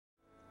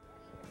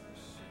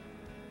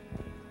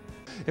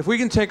If we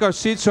can take our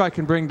seats so I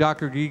can bring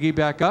Dr. Gigi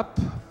back up.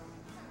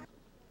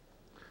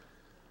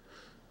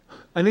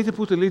 I need to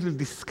put a little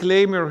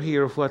disclaimer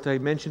here of what I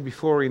mentioned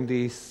before in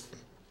this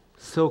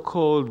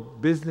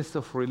so-called business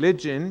of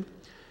religion.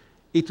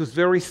 It was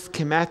very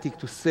schematic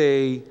to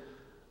say,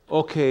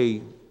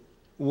 okay,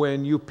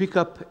 when you pick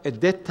up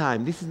at that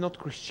time, this is not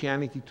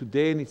Christianity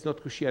today and it's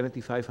not Christianity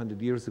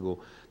 500 years ago.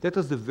 That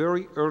was the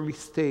very early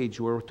stage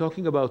where we're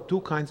talking about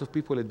two kinds of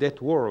people in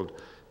that world,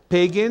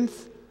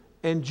 pagans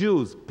and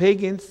Jews.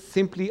 Pagans,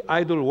 simply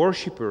idol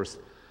worshippers.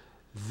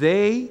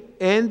 They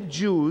and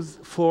Jews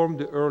formed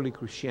the early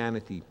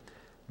Christianity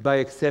by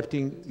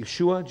accepting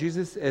Yeshua,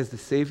 Jesus, as the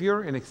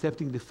Savior and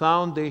accepting the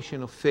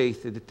foundation of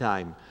faith at the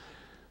time.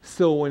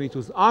 So when it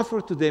was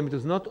offered to them, it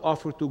was not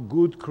offered to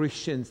good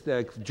Christians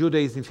like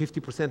Judaism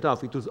 50%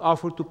 off. It was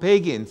offered to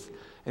pagans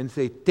and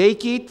say,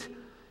 take it,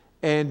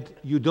 and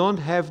you don't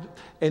have.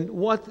 And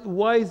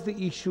why is the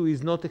issue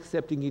is not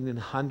accepting it in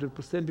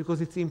 100%?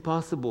 Because it's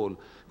impossible.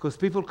 Because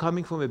people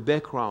coming from a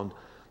background,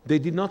 they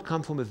did not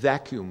come from a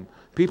vacuum.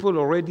 People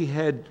already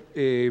had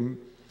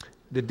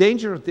the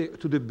danger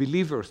to the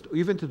believers,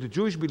 even to the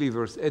Jewish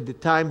believers at the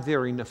time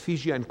there in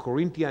Aphysia and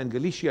Corinthia and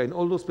Galatia and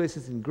all those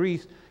places in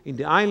Greece, in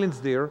the islands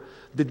there,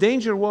 the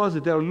danger was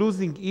that they are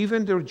losing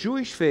even their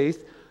Jewish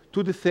faith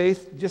to the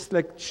faith, just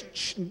like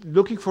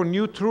looking for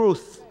new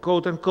truth,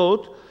 quote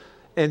unquote,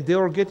 and they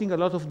are getting a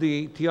lot of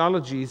the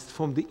theologies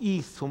from the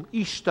east, from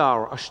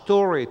Ishtar,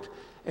 Ashtoreth,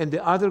 and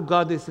the other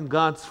goddess and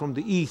gods from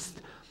the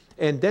east.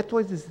 And that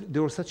was,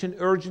 there was such an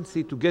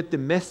urgency to get the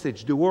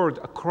message, the word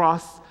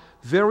across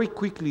very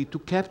quickly, to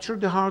capture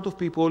the heart of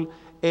people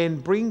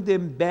and bring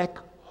them back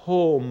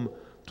home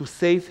to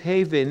safe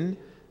haven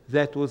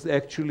that was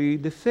actually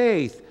the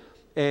faith.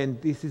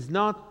 And this is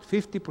not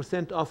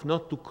 50% off,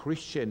 not to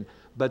Christian,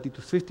 but it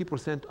was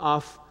 50%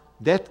 off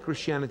that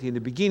Christianity in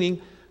the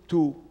beginning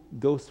to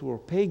those who are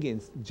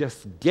pagans.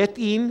 Just get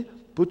in,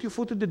 put your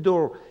foot at the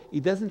door.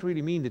 It doesn't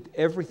really mean that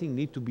everything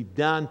needs to be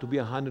done to be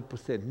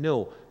 100%.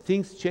 No,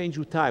 things change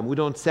with time. We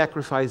don't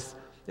sacrifice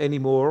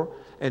anymore,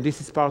 and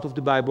this is part of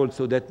the Bible,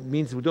 so that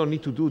means we don't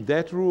need to do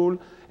that rule.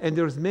 And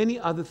there's many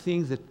other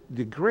things that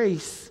the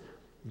grace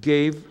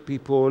gave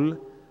people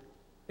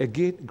a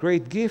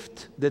great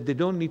gift that they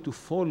don't need to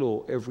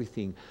follow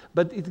everything.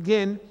 But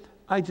again,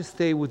 I just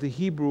stay with the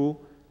Hebrew,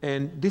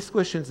 and these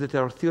questions that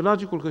are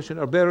theological questions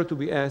are better to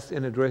be asked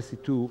and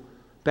addressed to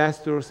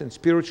pastors and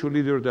spiritual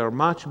leaders that are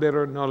much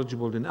better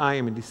knowledgeable than I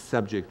am in this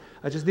subject.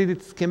 I just did it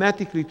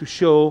schematically to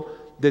show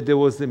that there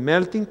was a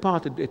melting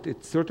pot at a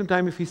certain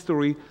time of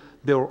history.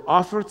 They were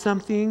offered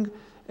something,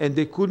 and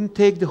they couldn't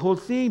take the whole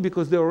thing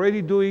because they're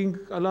already doing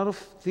a lot of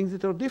things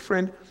that are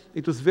different.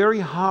 It was very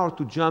hard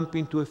to jump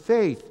into a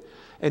faith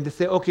and to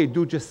say, okay,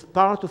 do just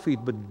part of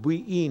it, but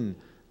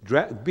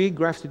be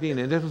grafted in.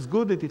 And that was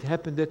good that it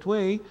happened that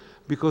way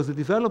because the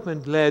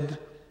development led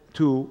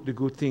to the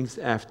good things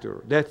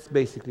after. That's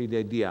basically the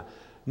idea.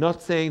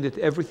 Not saying that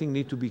everything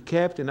needs to be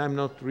kept, and I'm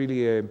not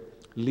really a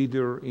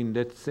leader in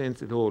that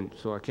sense at all,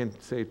 so I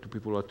can't say to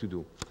people what to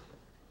do.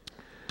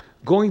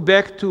 Going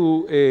back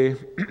to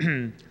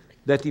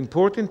that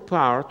important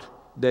part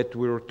that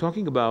we were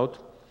talking about,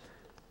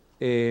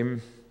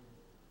 the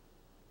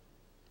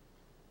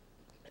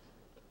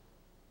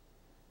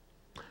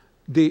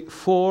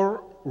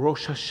 4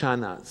 Rosh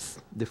Hashanahs,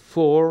 the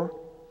 4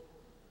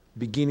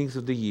 beginnings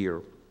of the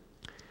year.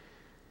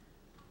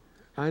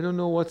 I don't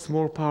know what's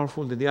more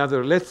powerful than the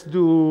other. Let's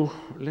leave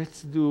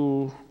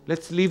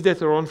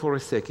that around for a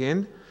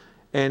second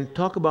and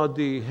talk about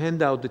the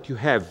handout that you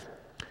have.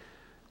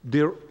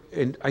 There,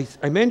 and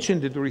I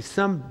mentioned that there is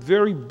some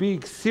very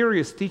big,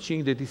 serious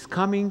teaching that is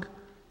coming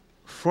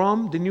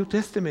from the New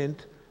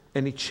Testament,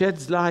 and it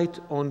sheds light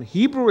on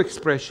Hebrew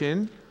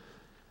expression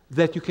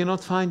that you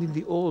cannot find in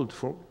the Old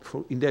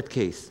in that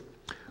case.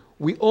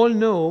 We all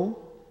know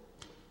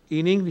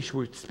in English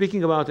we're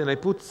speaking about, and I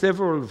put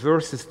several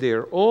verses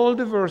there, all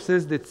the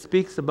verses that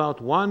speaks about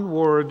one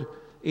word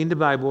in the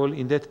Bible,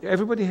 in that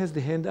everybody has the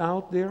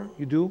handout there,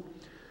 you do?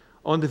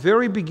 On the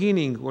very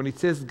beginning, when it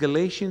says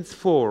Galatians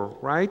 4,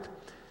 right?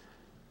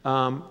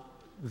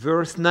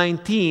 Verse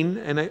 19,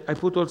 and I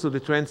put also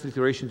the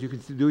transliterations, you can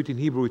do it in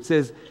Hebrew, it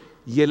says,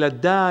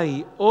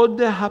 Yeladai od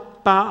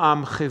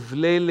hapa'am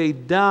chevle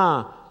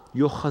leida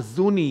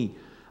yochazuni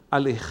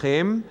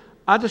alechem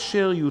ad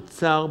asher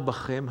yutzar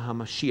bachem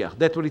hamashiach.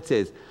 That's what it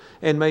says.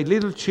 And my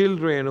little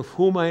children, of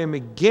whom I am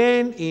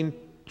again in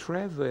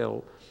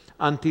travail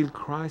until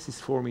Christ is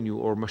formed in you,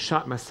 or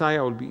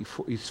Messiah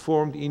is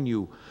formed in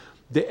you.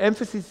 The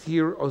emphasis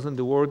here is on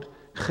the word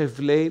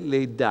chevle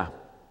leida.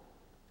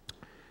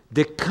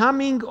 The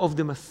coming of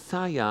the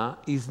Messiah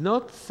is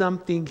not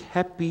something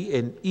happy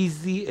and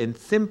easy and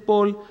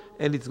simple,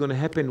 and it's going to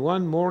happen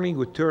one morning.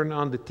 We turn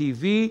on the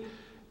TV,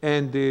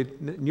 and the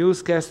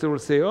newscaster will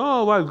say,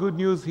 oh, well, good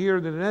news here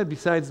than that,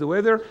 besides the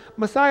weather.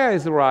 Messiah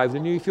has arrived,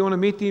 and if you want to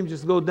meet him,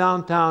 just go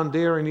downtown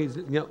there. And he's,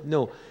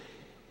 no.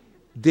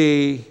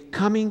 The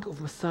coming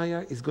of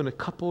Messiah is going to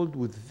coupled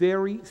with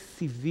very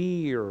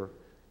severe,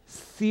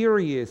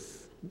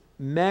 serious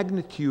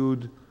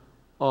magnitude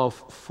of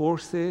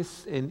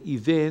forces and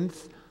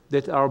events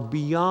that are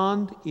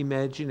beyond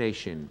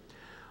imagination.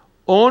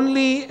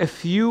 Only a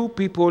few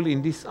people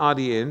in this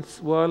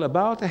audience, well,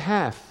 about a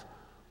half,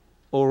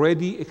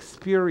 already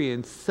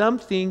experienced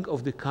something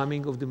of the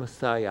coming of the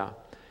Messiah.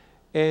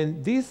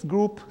 And this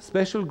group,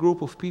 special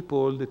group of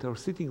people that are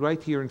sitting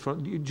right here in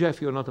front,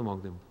 Jeff, you're not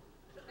among them.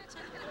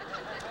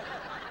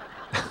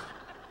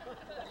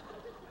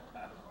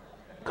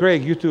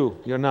 Craig, you too,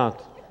 you're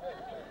not.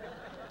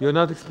 You're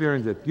not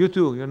experiencing it. You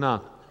too, you're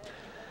not.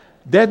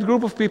 That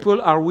group of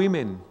people are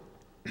women.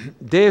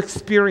 They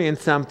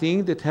experience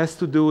something that has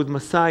to do with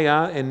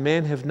Messiah, and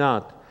men have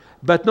not.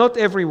 But not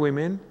every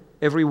woman,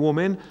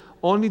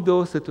 only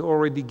those that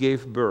already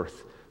gave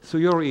birth. So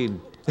you're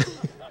in.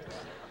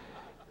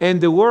 And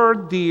the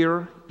word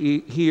here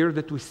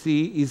that we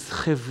see is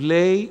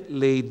Chevlei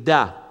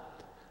Leida.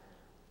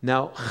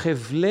 Now,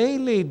 Chevlei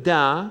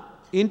Leida,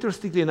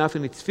 interestingly enough,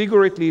 and it's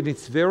figuratively, and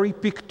it's very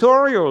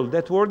pictorial,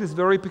 that word is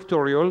very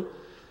pictorial,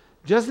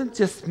 doesn't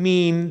just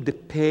mean the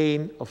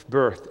pain of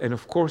birth. And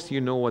of course,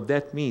 you know what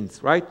that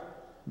means, right?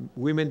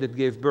 Women that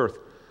gave birth.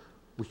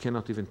 We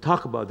cannot even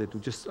talk about it. We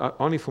just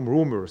only from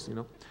rumors, you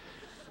know.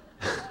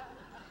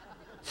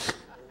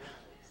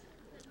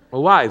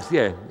 Or wives,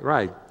 yeah,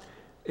 right.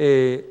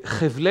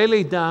 Chevlei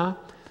Leida,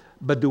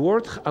 but the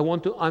word I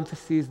want to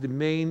emphasize, the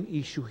main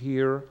issue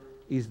here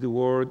is the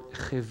word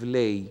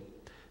Chevlei.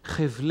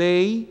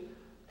 Chevlei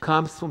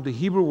comes from the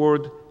Hebrew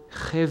word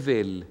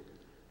Chevel.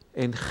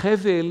 And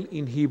Chevel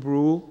in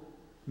Hebrew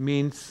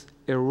means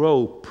a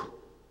rope,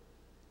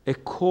 a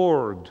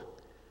cord.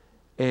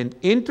 And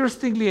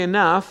interestingly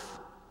enough,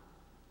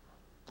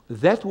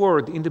 that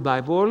word in the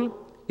Bible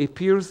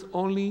appears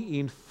only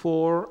in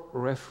 4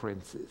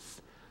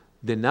 references.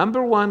 The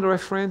number 1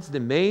 reference,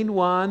 the main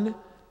one,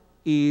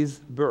 is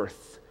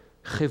birth.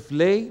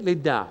 Chevlei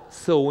Leida.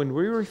 So when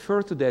we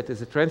refer to that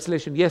as a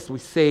translation, yes, we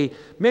say,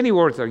 many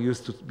words are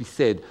used to be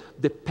said.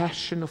 The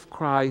passion of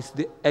Christ,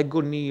 the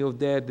agony of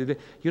that.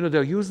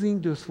 They're using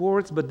those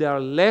words, but they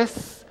are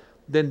less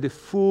than the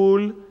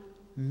full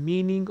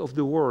meaning of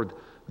the word.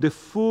 The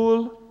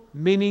full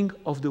meaning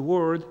of the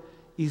word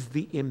is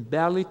the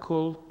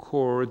umbilical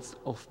cords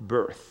of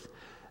birth.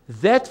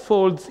 That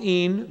folds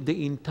in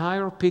the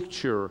entire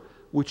picture,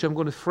 which I'm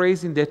going to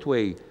phrase in that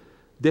way.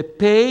 The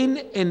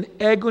pain and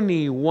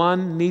agony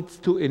one needs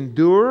to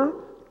endure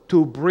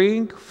to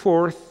bring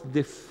forth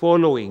the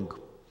following.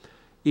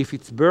 If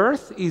it's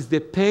birth, is the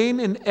pain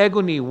and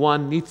agony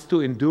one needs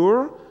to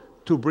endure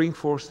to bring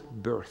forth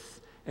birth.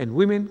 And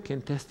women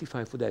can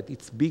testify for that.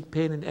 It's big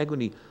pain and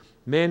agony.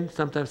 Men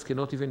sometimes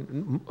cannot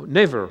even,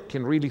 never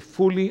can really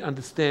fully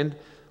understand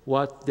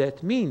what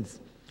that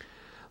means.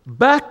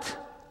 But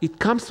it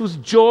comes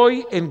with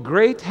joy and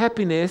great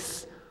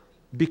happiness,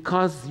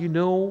 because you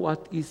know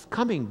what is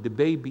coming. The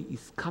baby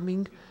is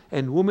coming,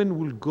 and women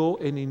will go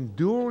and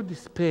endure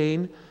this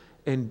pain,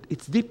 and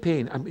it's deep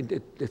pain. I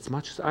mean, as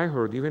much as I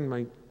heard, even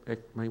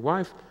my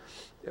wife,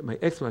 my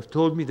ex-wife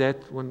told me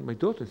that when my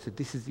daughter said,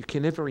 you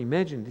can never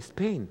imagine this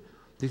pain.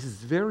 This is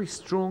very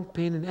strong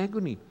pain and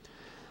agony.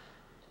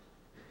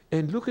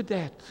 And look at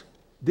that.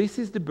 This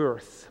is the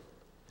birth.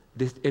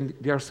 And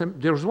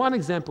there's one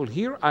example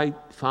here. I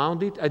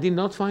found it. I did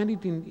not find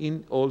it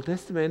in Old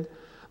Testament,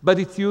 but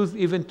it's used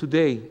even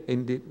today.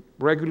 In the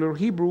regular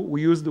Hebrew,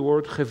 we use the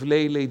word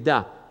Chevlei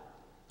Leida.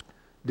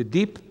 The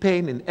deep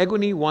pain and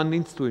agony one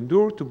needs to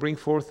endure to bring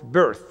forth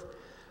birth.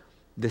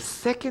 The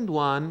second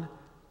one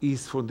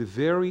is for the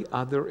very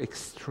other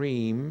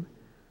extreme,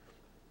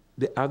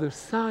 the other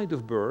side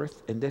of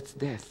birth, and that's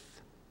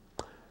death.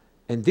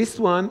 And this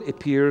one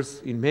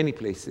appears in many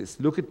places.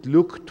 Look at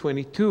Luke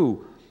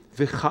 22.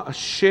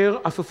 וכאשר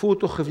עפפו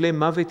אותו חבלי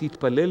מוות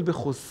התפלל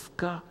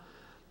בחוזקה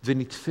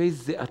ונטפי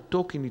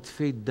זעתו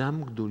כנטפי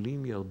דם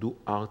גדולים ירדו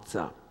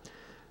ארצה.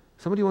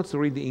 Somebody wants to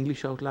read the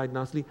English out loud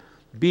nicely.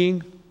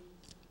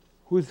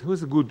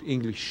 Who's a good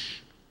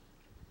English?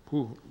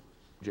 Who?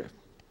 Jeff.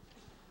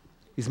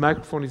 His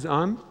microphone is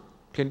on.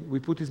 Can we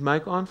put his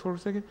mic on for a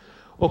second?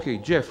 Okay,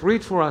 Jeff,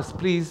 read for us,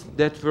 please,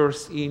 that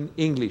verse in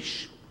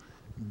English.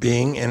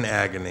 Being in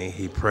agony,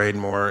 he prayed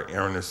more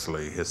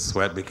earnestly. His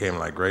sweat became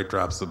like great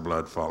drops of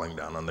blood falling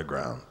down on the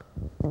ground.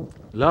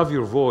 Love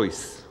your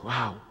voice.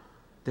 Wow,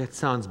 that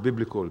sounds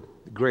biblical.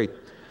 Great.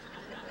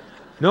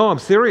 No, I'm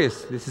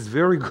serious. This is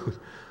very good.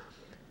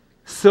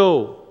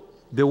 So,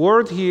 the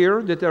word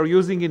here that they're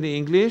using in the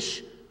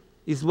English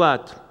is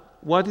what?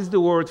 What is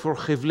the word for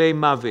chevlei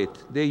mavet?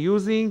 They're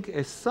using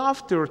a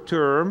softer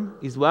term,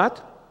 is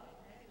what?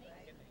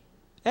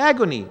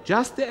 Agony,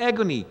 just the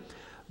agony.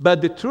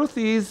 But the truth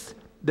is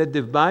that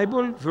the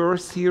Bible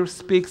verse here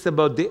speaks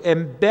about the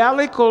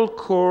umbilical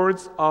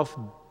cords of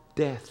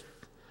death.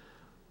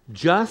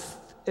 Just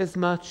as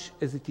much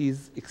as it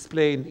is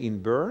explained in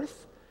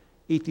birth,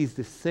 it is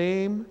the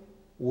same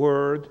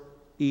word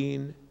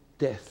in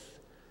death.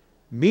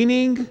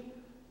 Meaning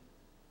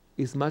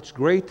is much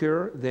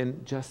greater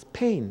than just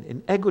pain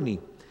and agony.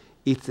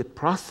 It's a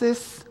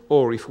process,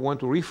 or if you want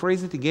to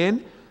rephrase it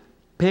again,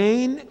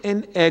 pain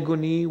and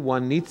agony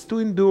one needs to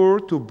endure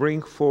to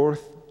bring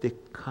forth the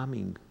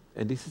coming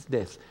And this is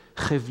death.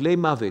 Chevlei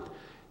mavet.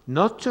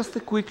 Not just a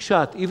quick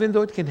shot, even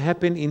though it can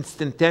happen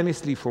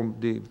instantaneously from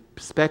the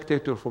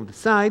spectator from the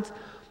sides,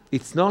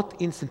 it's not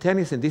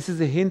instantaneous. And this is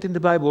a hint in the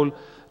Bible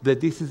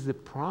that this is a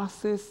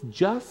process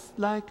just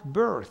like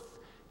birth.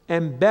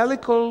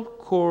 Umbilical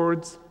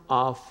cords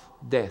of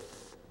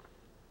death.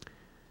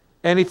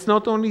 And it's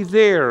not only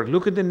there.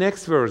 Look at the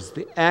next verse,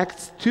 the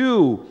Acts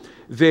 2.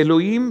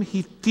 ואלוהים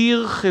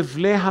התיר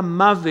חבלי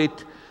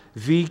המוות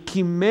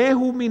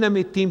והקימהו מן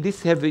המתים.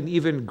 This have an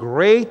even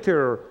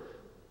greater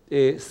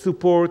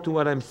support to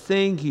what I'm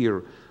saying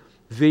here.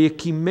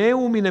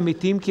 ויקימהו מן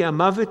המתים כי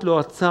המוות לא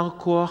עצר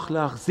כוח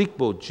להחזיק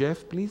בו.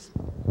 Jeff, please.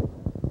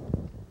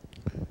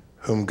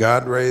 Whom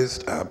God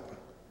raised up,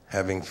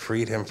 having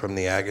freed him from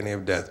the agony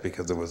of death,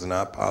 because it was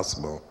not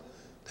possible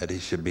that he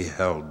should be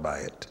held by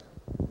it.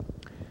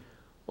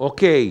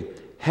 Okay,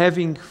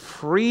 having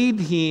freed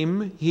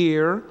him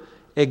here,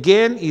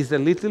 again, is a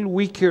little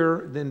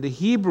weaker than the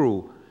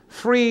Hebrew.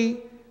 Free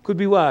could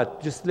be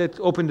what? Just let's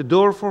open the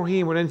door for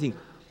him or anything.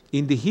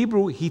 In the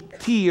Hebrew,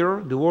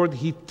 hitir, the word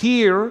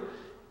hitir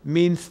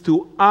means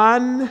to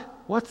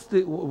what's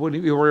the, when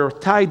you're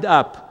tied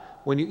up.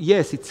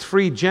 Yes, it's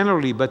free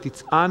generally, but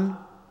it's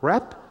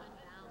unwrap?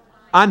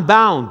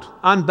 Unbound.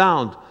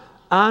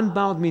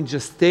 Unbound means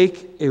just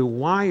take a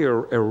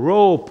wire, a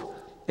rope,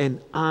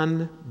 and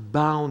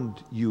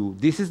unbound you.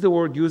 This is the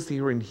word used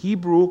here in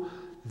Hebrew,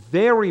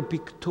 very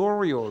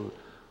pictorial.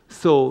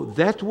 So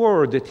that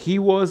word that he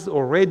was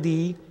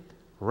already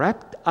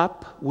wrapped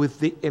up with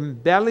the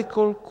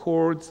umbilical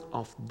cords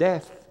of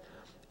death,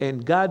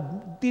 and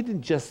God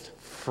didn't just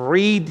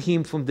freed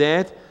him from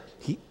that,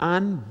 he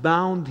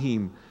unbound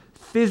him,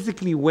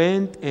 physically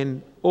went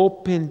and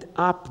opened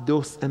up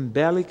those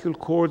umbilical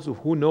cords of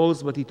who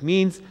knows what it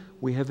means.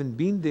 We haven't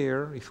been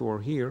there if we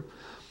were here,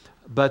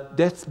 but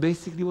that's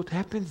basically what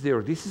happens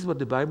there. This is what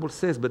the Bible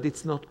says, but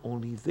it's not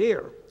only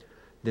there.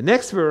 The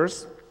next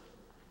verse,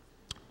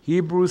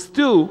 Hebrews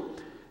 2,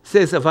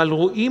 says, אבל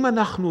רואים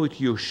אנחנו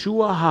את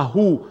יהושע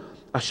ההוא,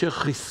 אשר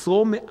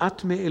חיסרו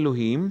מעט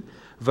מאלוהים,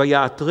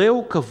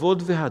 ויעטרהו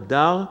כבוד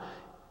והדר,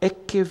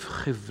 עקב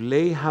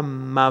חבלי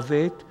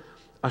המוות,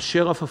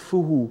 אשר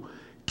עפפוהו,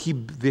 כי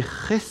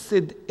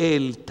בחסד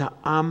אל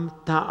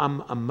טעם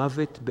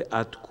המוות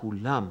בעד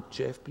כולם.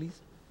 Jeff,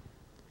 please.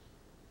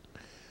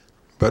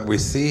 But we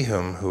see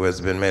him who has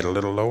been made a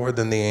little lower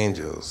than the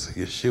angels,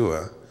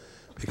 Yeshua,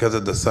 because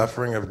of the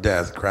suffering of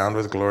death, crowned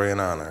with glory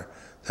and honor,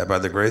 that by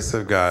the grace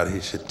of God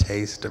he should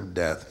taste of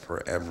death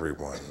for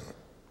everyone.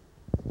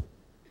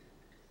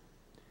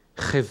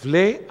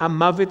 חבלי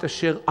המוות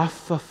אשר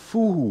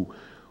עפפוהו.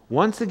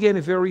 Once again,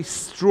 a very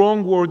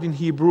strong word in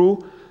Hebrew.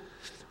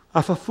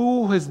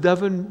 עפפוהו has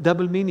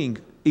double meaning.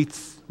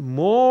 It's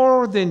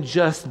more than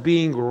just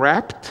being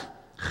wrapped,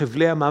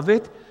 חבלי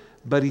המוות,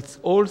 but it's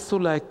also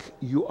like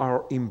you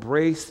are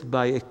embraced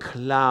by a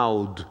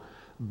cloud,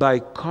 by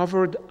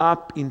covered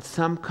up in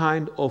some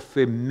kind of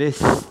a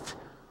mist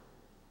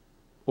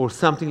or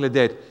something like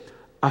that.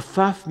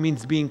 Afaf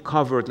means being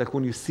covered, like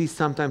when you see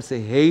sometimes a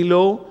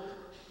halo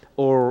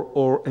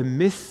or a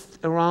mist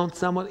around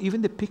someone.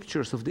 Even the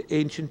pictures of the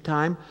ancient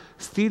time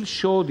still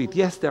showed it.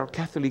 Yes, they are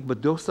Catholic,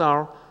 but those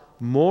are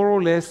more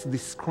or less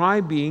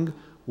describing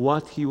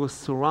what he was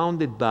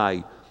surrounded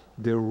by.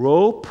 The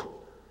rope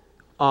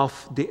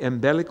of the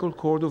umbilical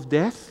cord of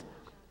death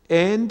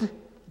and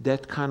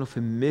that kind of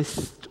a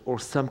mist or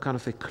some kind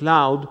of a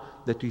cloud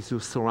that he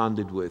was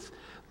surrounded with.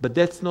 But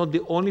that's not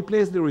the only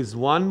place. There is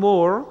one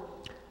more,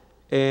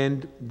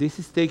 and this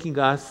is taking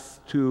us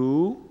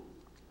to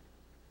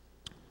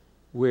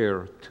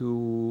where?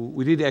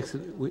 We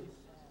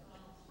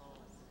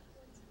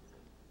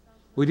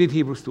did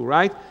Hebrews 2,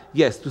 right?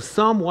 Yes, to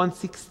Psalm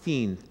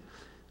 116.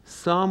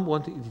 Psalm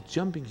 1, it's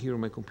jumping here on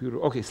my computer.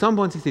 Okay, Psalm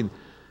 116.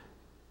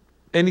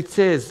 And it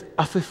says,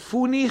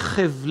 עפפוני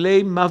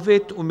חבלי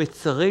מוות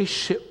ומצרי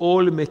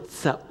שאול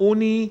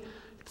מצאוני,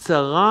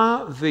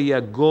 צרה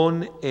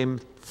ויגון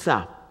אמצא.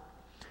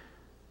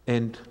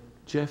 And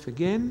Jeff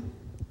again.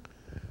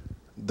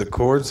 The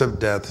cords of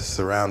death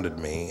surrounded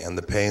me, and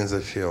the pains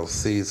of Sheol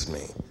seized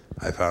me.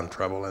 I found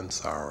trouble and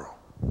sorrow.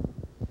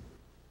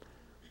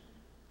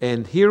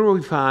 And here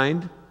we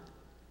find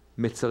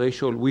מצרי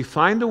שאול. We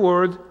find the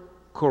word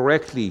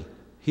correctly.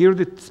 Here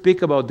they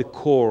speak about the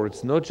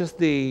cords, not just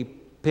the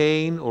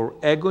pain or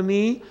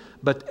agony,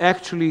 but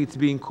actually it's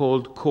being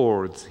called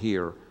cords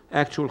here,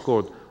 actual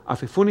cord.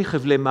 עפפוני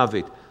חבלי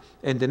מוות.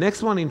 And the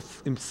next one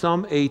in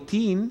Psalm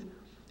 18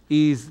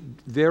 is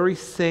very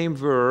same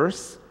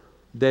verse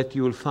that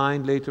you will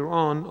find later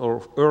on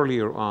or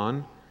earlier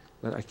on,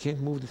 but I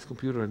can't move this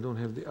computer, I don't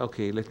have the,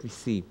 okay, let me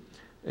see.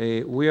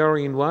 We are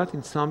in what?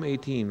 In Psalm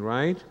 18,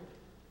 right?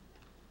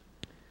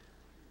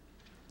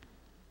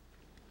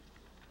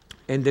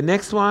 And the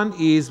next one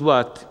is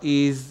what?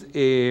 Is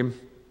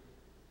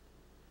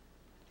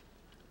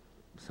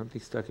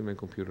something stuck in my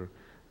computer.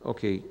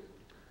 Okay.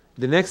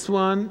 The next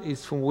one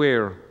is from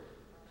where?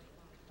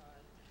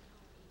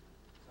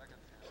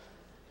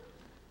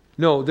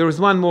 No, there is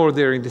one more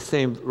there in the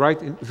same,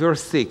 right? In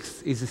verse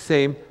 6 is the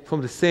same,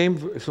 from the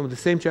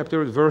same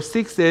chapter. Verse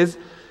 6 says,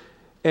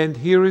 and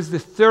here is the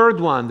third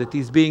one that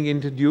is being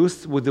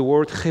introduced with the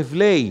word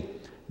chevlei.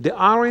 There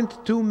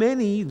aren't too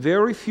many,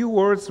 very few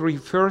words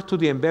refer to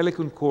the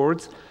umbilical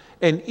cords,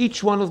 and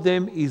each one of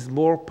them is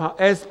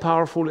as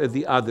powerful as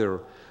the other.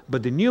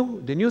 But the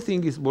new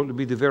thing will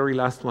be the very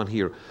last one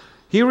here.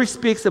 Here he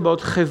speaks about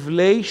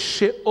chevlei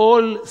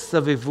sheol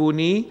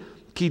savevuni,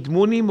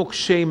 kidmuni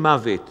mokshei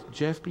mavet.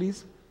 Jeff,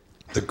 please.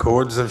 The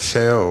cords of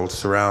Sheol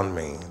surround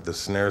me. The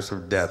snares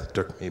of death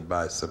took me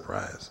by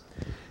surprise.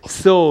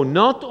 So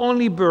not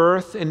only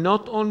birth and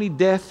not only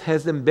death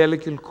has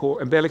umbilical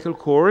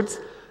cords,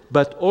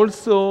 but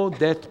also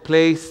that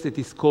place that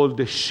is called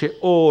the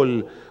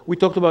Sheol. We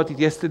talked about it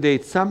yesterday.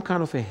 It's some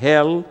kind of a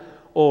hell,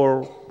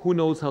 or who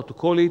knows how to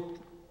call it.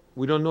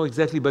 We don't know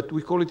exactly, but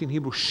we call it in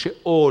Hebrew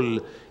Sheol.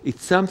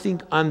 It's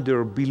something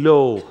under,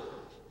 below.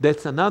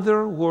 That's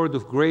another word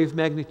of grave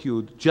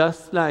magnitude,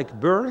 just like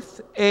birth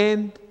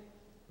and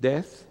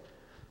death.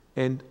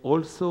 And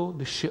also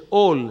the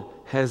Sheol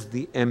has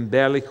the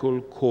umbilical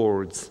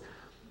cords.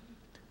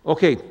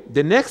 Okay,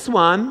 the next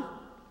one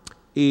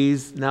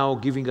is now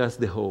giving us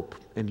the hope.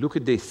 And look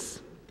at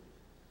this.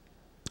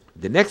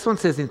 The next one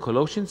says in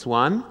Colossians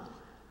 1,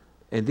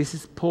 and this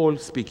is Paul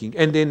speaking.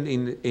 And then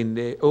in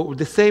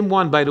the same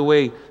one, by the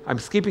way, I'm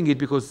skipping it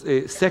because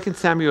 2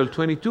 Samuel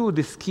 22,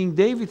 this King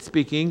David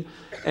speaking,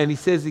 and he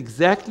says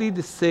exactly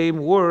the same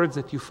words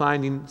that you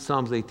find in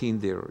Psalms 18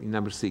 there, in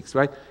number 6,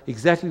 right?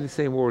 Exactly the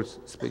same words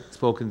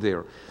spoken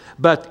there.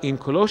 But in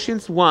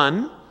Colossians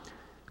 1,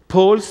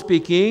 Paul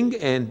speaking,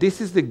 and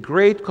this is the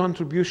great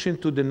contribution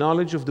to the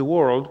knowledge of the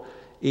world,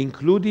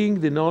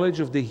 including the knowledge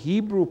of the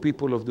Hebrew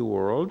people of the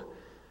world,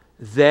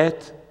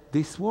 that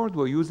this word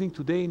we're using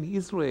today in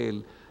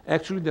Israel.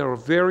 Actually, there are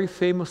very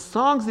famous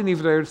songs in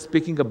Israel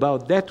speaking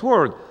about that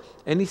word.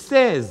 And he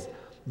says,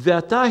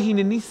 "Ve'ata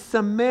hineni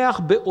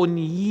sameach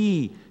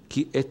be'oniyi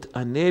ki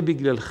et'aneh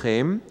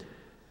biglalchem,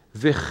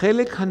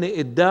 ve'chelek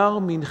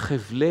ha'ne'edar min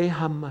chevlei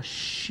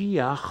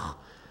ha'mashiach,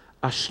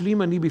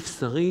 ashlim ani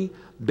b'bsari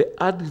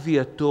be'ad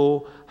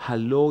gviyato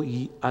halo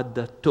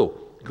yi'adato."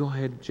 Go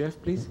ahead,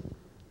 Jeff, please.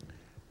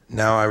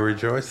 Now I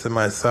rejoice in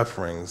my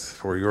sufferings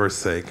for your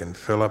sake and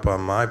fill up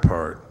on my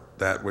part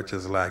that which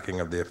is lacking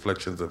of the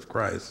afflictions of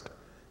Christ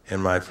in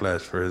my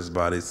flesh for his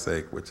body's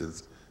sake, which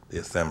is the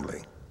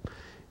assembly.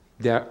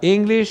 Their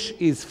English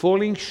is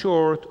falling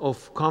short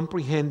of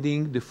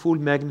comprehending the full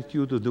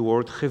magnitude of the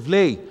word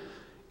chevlei.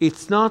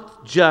 It's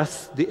not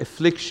just the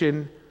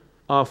affliction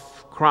of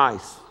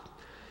Christ.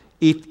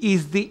 It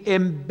is the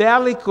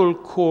umbilical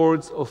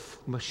cords of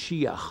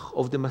Mashiach,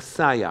 of the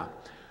Messiah.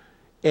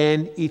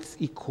 And it's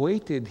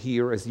equated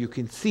here, as you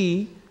can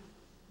see,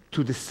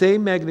 to the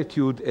same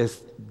magnitude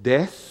as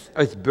death,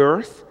 as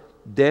birth,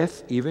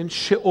 death, even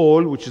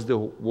Sheol, which is the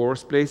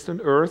worst place on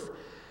earth,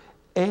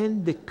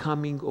 and the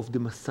coming of the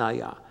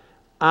Messiah.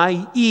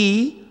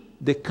 I.e.,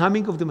 the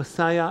coming of the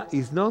Messiah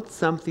is not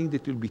something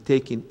that will be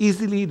taken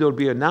easily. There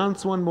will be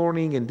announced one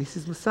morning, and this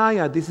is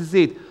Messiah, this is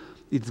it.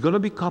 It's going to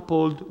be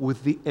coupled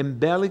with the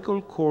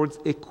umbilical cords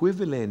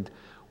equivalent,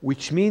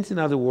 which means, in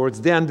other words,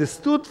 they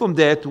understood from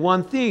that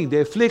one thing, the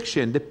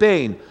affliction, the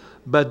pain,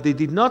 but they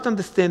did not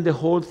understand the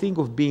whole thing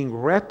of being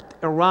wrapped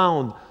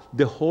around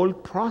the whole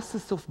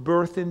process of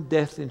birth and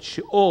death, and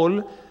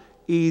Sheol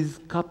is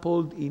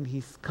coupled in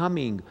his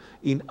coming.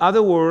 In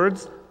other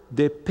words,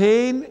 the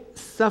pain,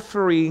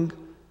 suffering,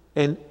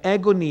 and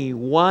agony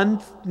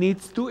one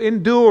needs to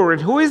endure.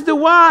 And who is the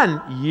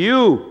one?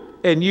 You,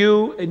 and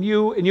you, and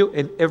you, and you,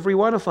 and every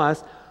one of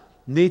us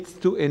needs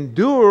to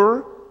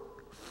endure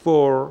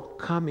for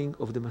coming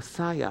of the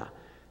Messiah.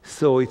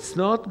 So it's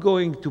not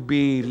going to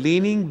be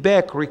leaning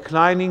back,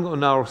 reclining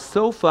on our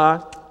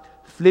sofa,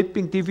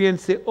 flipping TV and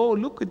say, oh,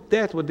 look at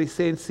that, what they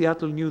say in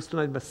Seattle News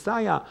tonight.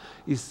 Messiah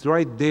is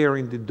right there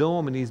in the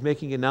dome and he's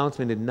making an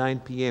announcement at 9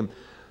 p.m.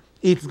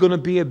 It's going to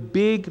be a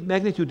big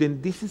magnitude,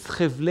 and this is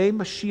Chevlei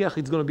Mashiach.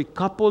 It's going to be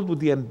coupled with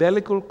the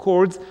umbilical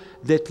cords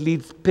that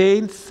leads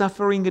pain,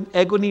 suffering, and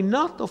agony,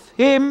 not of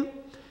him.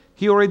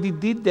 He already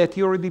did that.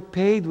 He already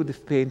paid with the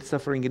pain,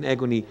 suffering, and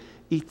agony.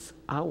 It's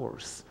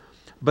ours.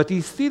 But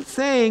he's still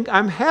saying,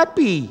 I'm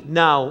happy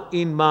now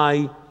in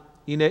my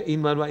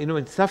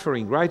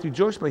suffering, right?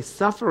 Rejoice my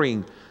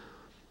suffering,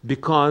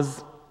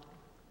 because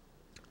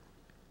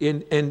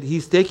and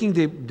he's taking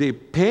the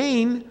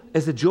pain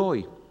as a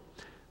joy,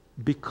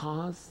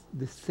 because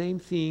the same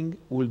thing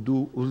will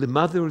the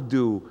mother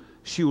do.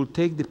 She will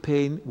take the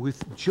pain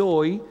with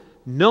joy,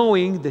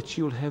 knowing that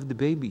she will have the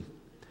baby.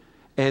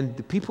 And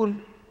the people,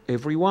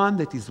 everyone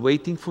that is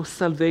waiting for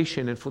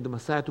salvation and for the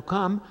Messiah to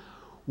come,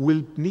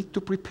 will need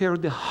to prepare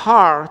the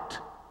heart,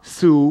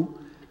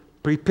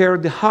 prepare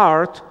the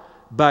heart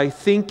by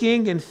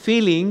thinking and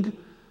feeling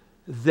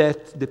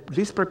that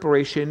this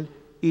preparation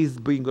is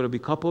going to be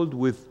coupled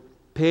with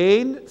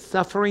pain,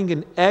 suffering,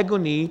 and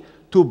agony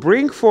to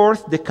bring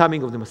forth the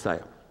coming of the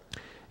Messiah.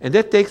 And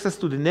that takes us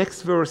to the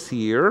next verse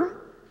here,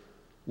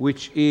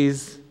 which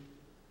is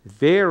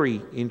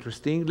Very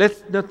interesting.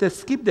 Let's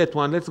skip that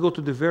one. Let's go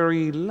to the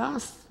very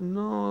last.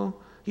 No.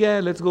 Yeah,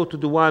 let's go to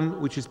the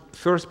one which is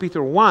 1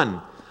 Peter 1.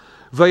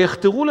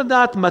 ויחתרו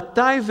לדעת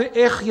מתי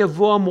ואיך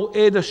יבוא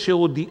המועד אשר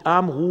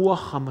הודיעם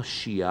רוח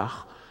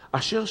המשיח,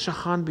 אשר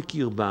שכן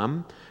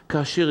בקרבם,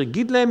 כאשר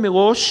הגיד להם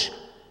מראש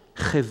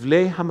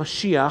חבלי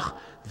המשיח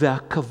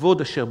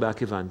והכבוד אשר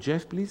בעקבן.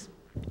 Jeff, please.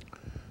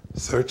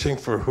 Searching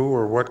for who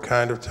or what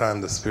kind of time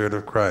the Spirit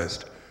of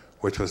Christ,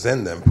 which was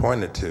in them,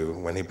 pointed to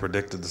when he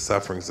predicted the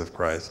sufferings of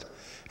Christ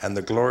and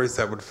the glories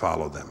that would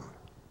follow them.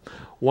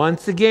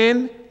 Once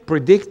again,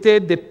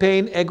 predicted the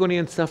pain, agony,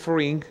 and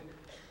suffering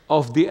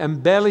of the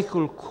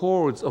umbilical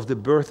cords of the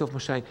birth of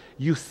Mashiach.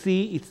 You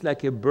see, it's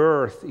like a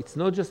birth. It's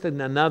not just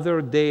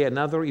another day,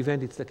 another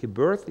event. It's like a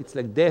birth. It's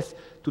like death.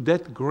 To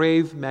that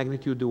grave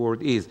magnitude the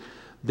word is.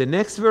 The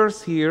next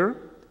verse here,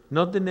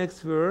 not the next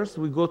verse,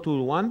 we go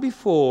to one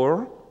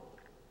before,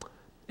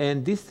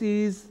 and this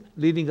is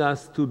leading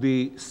us to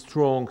the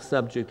strong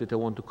subject that I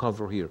want to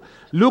cover here.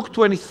 Luke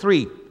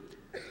 23,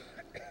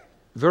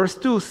 verse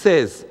 2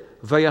 says,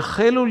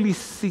 ויחלו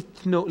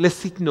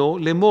לשטנו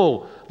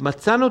לאמור,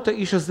 מצאנו את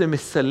האיש הזה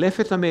מסלף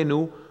את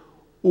עמנו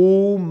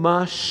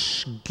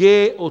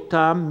ומשגה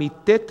אותם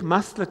מיתת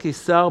מס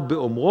לקיסר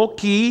באומרו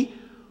כי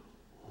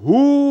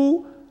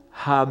הוא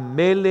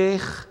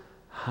המלך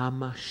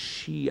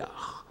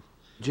המשיח.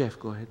 Jeff,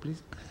 go ahead,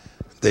 please.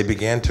 They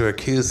began to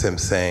accuse him,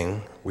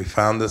 saying, "We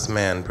found this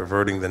man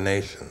perverting the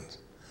nations,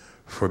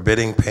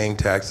 forbidding paying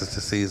taxes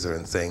to Caesar,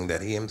 and saying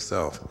that he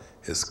himself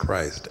is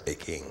Christ, a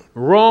king."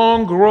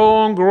 Wrong,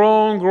 wrong,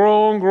 wrong,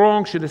 wrong,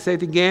 wrong. Should I say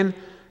it again?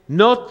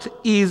 Not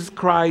is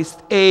Christ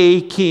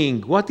a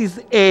king. What is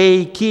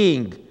a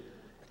king?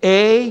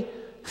 A,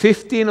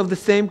 15 of the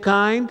same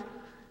kind,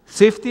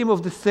 15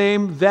 of the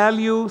same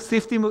value,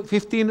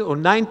 15 or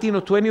 19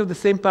 or 20 of the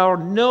same power.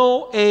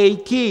 No, a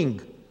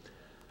king.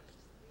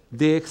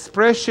 The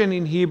expression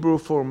in Hebrew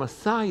for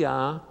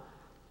Messiah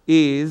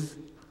is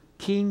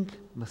King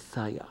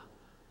Messiah.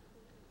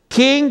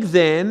 King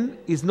then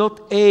is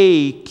not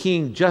a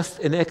king, just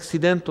an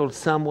accidental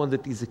someone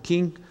that is a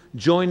king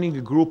joining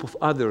a group of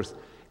others.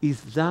 Is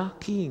the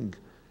king.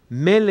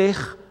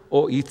 Melech,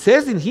 or it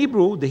says in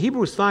Hebrew, the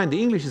Hebrew is fine,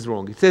 the English is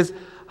wrong. It says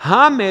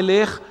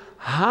Ha-Melech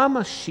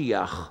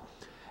Ha-Mashiach.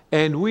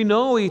 And we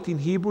know it in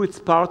Hebrew, it's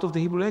part of the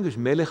Hebrew language.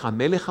 Melech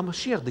HaMelech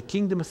HaMashiach, the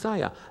king, the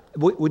Messiah.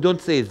 We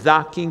don't say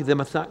the king, the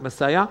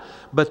Messiah,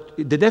 but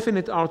the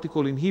definite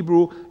article in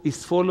Hebrew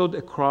is followed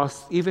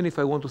across. Even if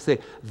I want to say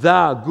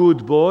the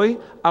good boy,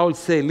 I will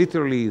say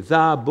literally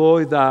the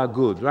boy, the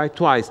good, right?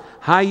 Twice.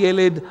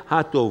 Ha-Yeled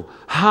Ha-Tov.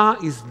 Ha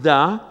is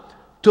the,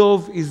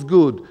 Tov is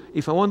good.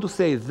 If I want to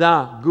say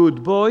the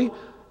good boy,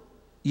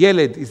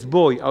 Yeled is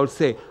boy, I would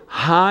say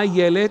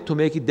Ha-Yeled to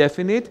make it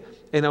definite.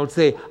 And I would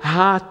say,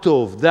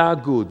 Ha-Tov, the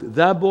good,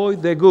 the boy,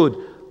 the good.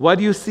 What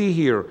do you see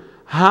here?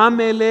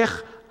 Ha-Melech,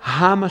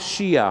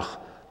 Ha-Mashiach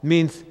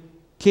means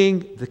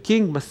king, the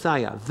king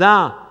Messiah,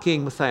 the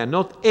king Messiah,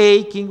 not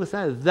a king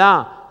Messiah,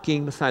 the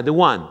king Messiah, the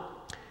one.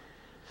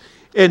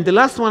 And the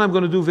last one I'm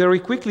going to do very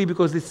quickly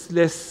because it's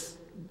less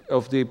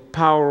of the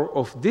power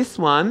of this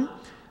one,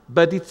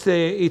 but it's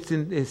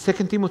in 2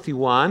 Timothy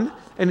 1,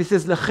 and it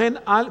says,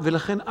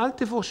 ולכן אל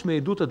תבוש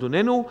מעדות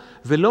אדוננו,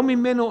 ולא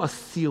ממנו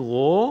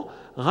אסירו,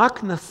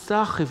 רק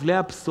נשא חבלי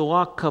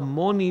הבשורה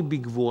כמוני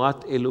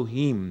בגבורת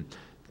אלוהים.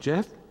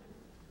 Jeff?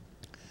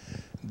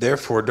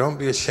 Therefore, don't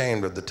be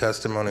ashamed of the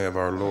testimony of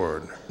our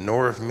Lord,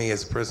 nor of me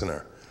as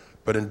prisoner,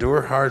 but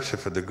endure hardship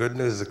for the good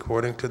news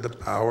according to the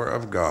power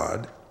of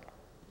God.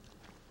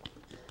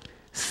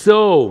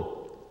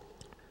 So,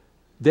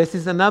 this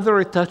is another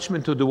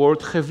attachment to the word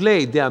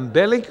chevlei, the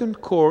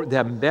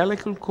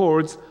umbilical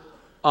cords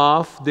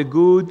of the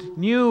good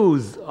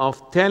news,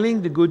 of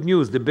telling the good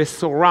news, the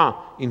besorah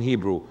in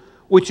Hebrew,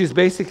 which is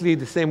basically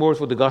the same word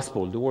for the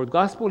gospel. The word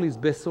gospel is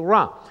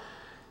besorah.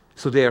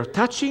 So they are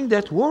touching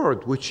that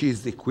word, which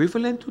is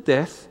equivalent to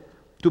death,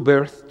 to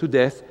birth, to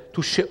death,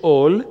 to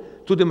Sheol,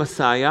 to the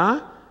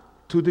Messiah,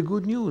 to the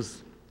good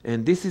news.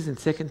 And this is in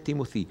 2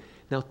 Timothy.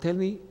 Now tell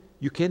me,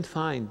 you can't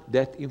find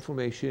that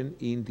information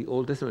in the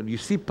Old Testament. You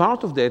see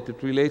part of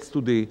that relates to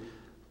the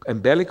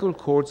umbilical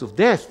cords of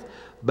death,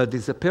 but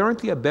there's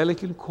apparently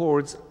umbilical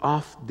cords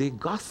of the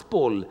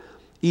gospel.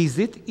 Is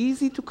it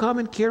easy to come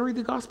and carry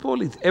the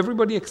gospel? Is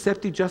everybody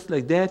accepted just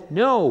like that?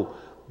 No.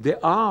 There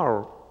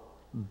are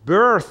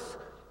birth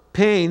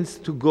pains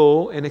to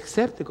go and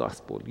accept the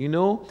gospel. You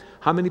know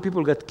how many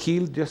people got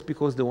killed just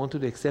because they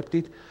wanted to accept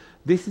it?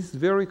 This is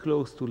very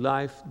close to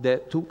life,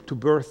 to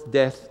birth,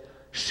 death,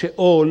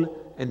 Sheol,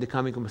 and the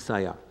coming of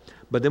Messiah.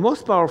 But the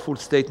most powerful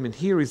statement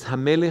here is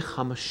HaMelech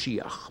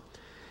HaMashiach.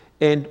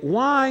 And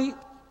why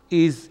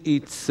is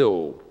it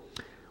so?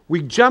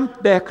 We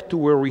jump back to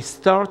where we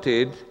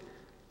started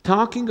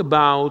talking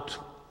about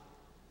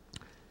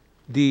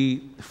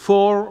the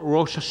 4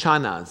 Rosh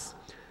Hashanahs.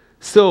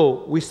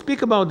 So we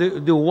speak about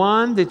the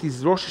one that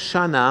is Rosh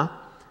Hashanah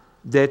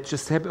that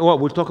just happened. Well,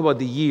 we'll talk about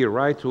the year,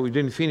 right? So we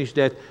didn't finish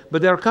that.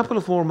 But there are a couple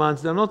of more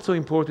months. They're not so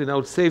important.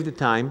 I'll save the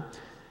time.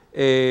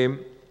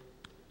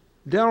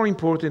 They are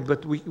important,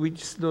 but we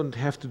just don't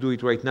have to do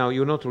it right now.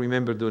 You'll not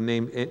remember the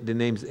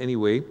names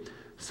anyway,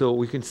 so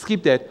we can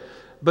skip that.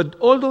 But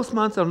all those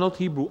months are not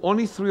Hebrew.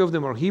 Only 3 of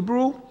them are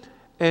Hebrew,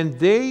 and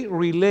they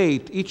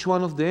relate, each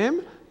one of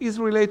them is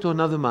related to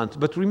another month.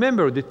 But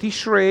remember, the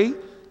Tishrei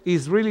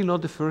is really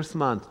not the first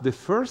month. The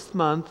first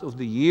month of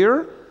the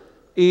year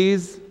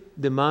is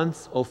the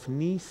month of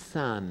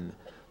Nisan.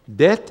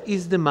 That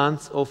is the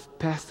month of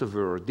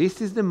Passover.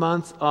 This is the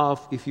month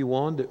of, if you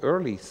want, the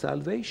early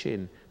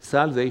salvation.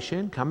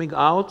 Salvation, coming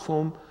out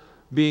from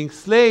being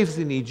slaves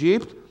in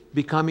Egypt,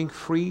 becoming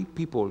free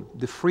people.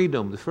 The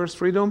freedom, the first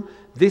freedom.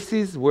 This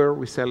is where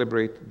we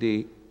celebrate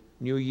the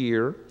New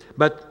Year.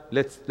 But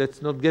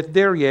let's not get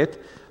there yet.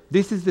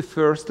 This is the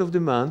first of the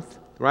month,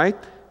 right?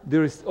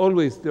 There's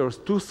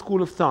 2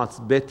 schools of thoughts.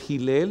 Bet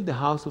Hillel, the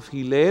house of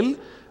Hillel,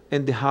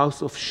 and the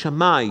house of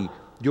Shammai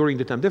during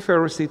the time. The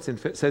Pharisees and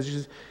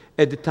Sadducees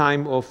at the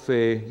time of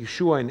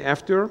Yeshua and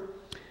after.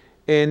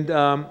 And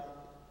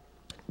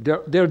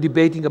they're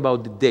debating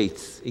about the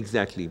dates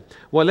exactly.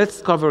 Well,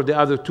 let's cover the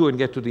other 2 and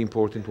get to the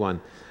important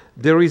one.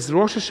 There is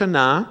Rosh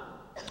Hashanah,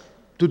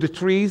 to the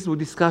trees. We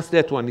discussed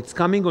that one. It's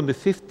coming on the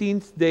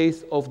 15th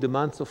days of the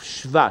month of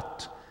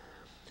Shvat.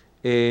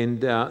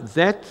 And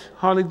that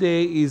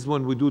holiday is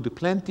when we do the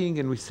planting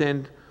and we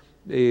send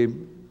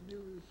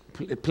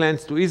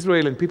plants to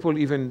Israel, and people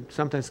even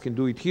sometimes can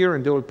do it here,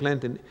 and they will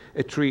plant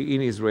a tree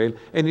in Israel.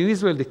 And in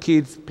Israel, the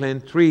kids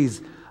plant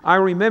trees. I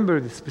remember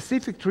the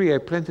specific tree I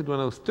planted when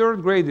I was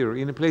 3rd grader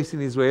in a place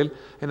in Israel,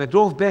 and I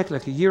drove back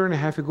like a year and a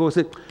half ago and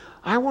said,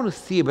 I want to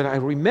see it, but I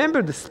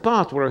remember the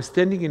spot where I was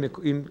standing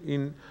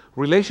in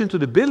relation to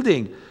the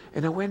building,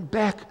 and I went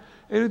back,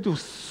 and it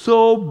was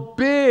so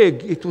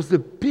big. It was a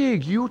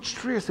big, huge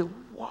tree. I said,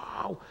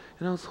 wow.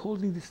 And I was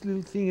holding this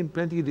little thing and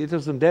planting it. It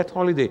was on that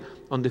holiday,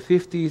 on the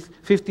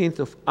 15th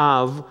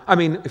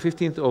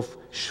of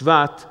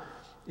Shvat,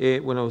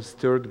 when I was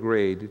 3rd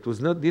grade. It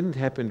didn't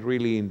happen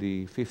really in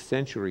the 5th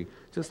century,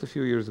 just a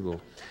few years ago.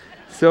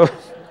 So,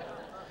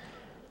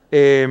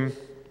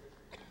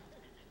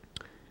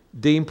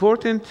 the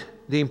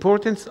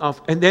importance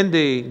of, and then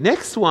the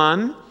next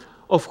one,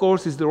 of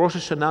course, is the Rosh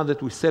Hashanah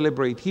that we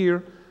celebrate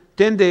here,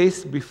 10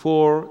 days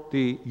before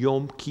the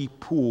Yom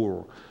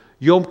Kippur.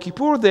 Yom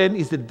Kippur then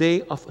is the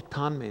Day of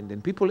Atonement.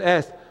 And people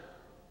ask,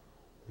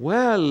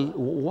 well,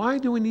 why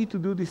do we need to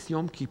do this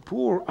Yom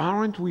Kippur?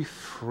 Aren't we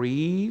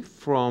free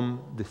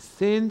from the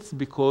sins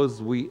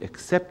because we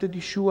accepted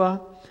Yeshua?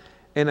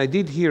 And I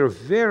did hear a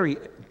very,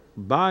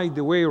 by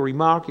the way,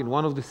 remark in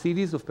one of the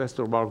CDs of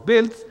Pastor Mark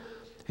Biltz.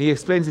 He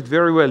explains it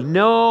very well.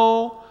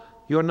 No,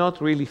 you're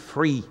not really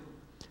free.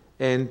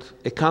 And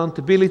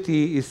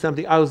accountability is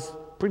something, I was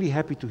pretty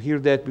happy to hear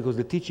that because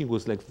the teaching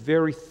was like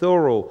very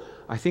thorough.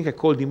 I think I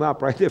called him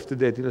up right after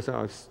that.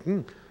 So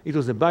it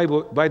was a by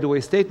the way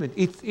statement.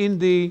 It's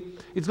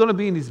going to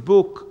be in his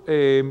book,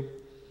 The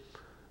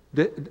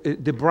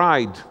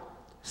Bride,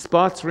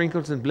 Spots,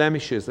 Wrinkles, and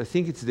Blemishes. I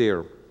think it's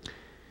there.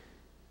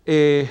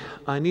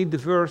 I need the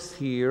verse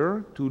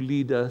here to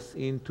lead us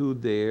into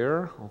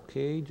there.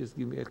 Okay, just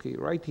give me, okay,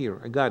 right here.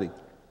 I got it.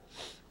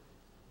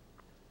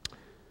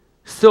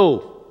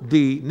 So,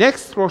 the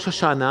next Rosh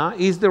Hashanah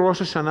is the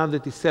Rosh Hashanah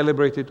that is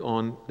celebrated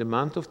on the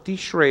month of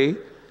Tishrei,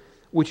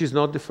 which is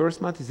not the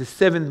first month, it's the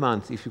 7th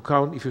month. If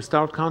you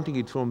start counting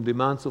it from the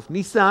months of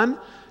Nisan,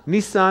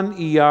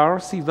 Iyar,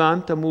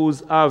 Sivan,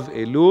 Tammuz, Av,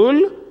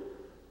 Elul,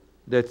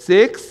 that's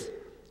 6,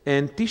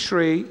 and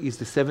Tishrei is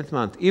the 7th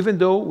month, even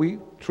though we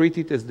treat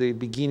it as the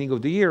beginning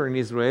of the year in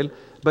Israel,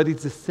 but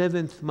it's the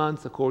 7th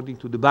month according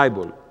to the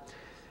Bible.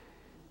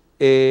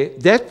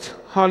 That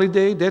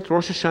holiday, that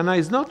Rosh Hashanah,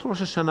 is not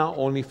Rosh Hashanah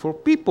only for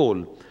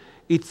people.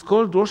 It's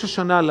called Rosh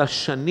Hashanah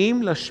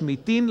Lashanim,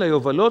 Lashmitin,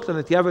 Layovalot,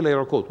 Lanetiah,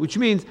 Layarakot, which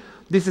means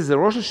this is a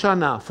Rosh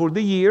Hashanah for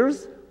the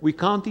years. We're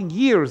counting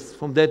years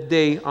from that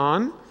day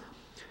on.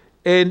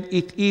 And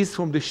it is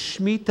from the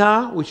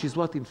Shemitah, which is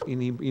what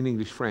in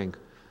English, Frank?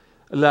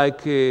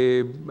 Like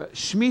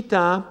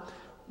Shemitah,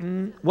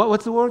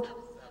 what's the word?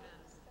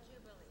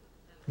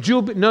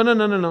 No.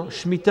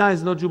 Shemitah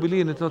is not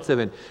Jubilee and it's not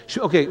 7.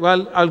 Okay,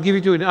 well, I'll give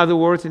it to you in other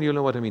words and you'll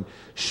know what I mean.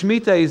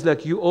 Shemitah is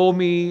like you owe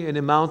me an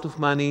amount of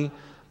money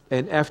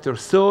and after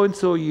so and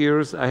so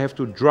years, I have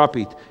to drop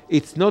it.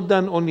 It's not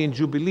done only in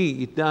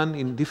Jubilee. It's done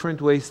in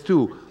different ways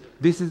too.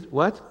 This is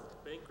what?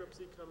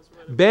 Bankruptcy comes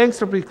and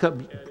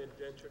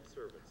indentured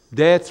service.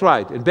 That's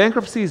right. And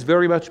bankruptcy is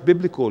very much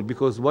biblical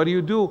because what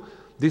do?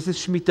 This is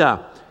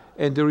Shemitah.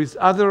 And there is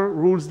other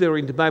rules there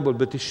in the Bible,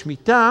 but the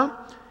Shemitah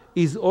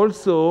is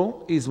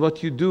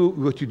what you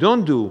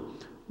don't do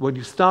when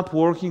you stop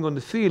working on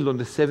the field on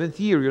the 7th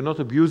year. You're not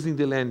abusing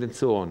the land and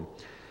so on.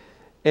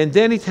 And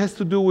then it has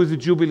to do with the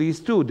Jubilees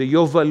too, the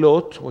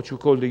Yovalot, what you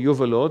call the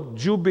Yovalot,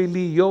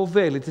 Jubilee,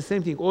 Yovel, it's the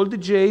same thing. All the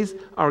J's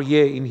are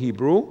Yeh in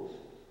Hebrew.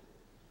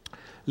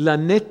 La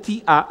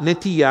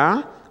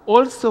Netiyah,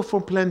 also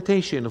for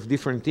plantation of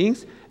different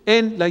things,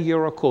 and La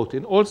Yerakot,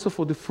 and also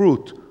for the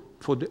fruit.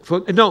 For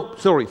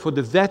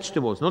the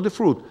vegetables, not the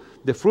fruit.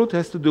 The fruit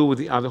has to do with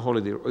the other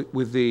holiday,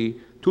 with the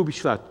Tu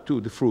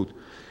B'Shvat, the fruit.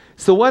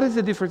 So what is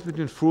the difference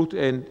between fruit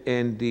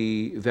and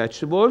the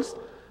vegetables?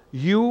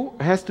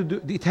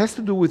 It has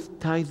to do with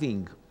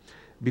tithing.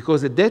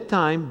 Because at that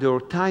time, they were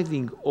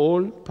tithing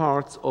all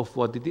parts of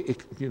what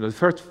the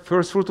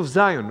first fruit of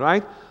Zion,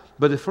 right?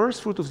 But the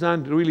first fruit of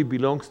Zion really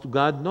belongs to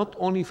God, not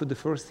only for the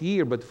first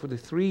year, but for the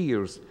 3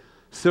 years.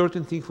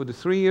 Certain thing for the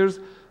 3 years,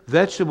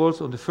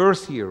 vegetables on the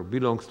first year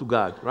belongs to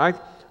God, right?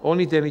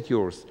 Only then it's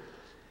yours.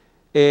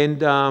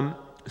 And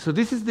so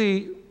this is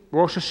the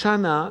Rosh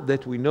Hashanah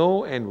that we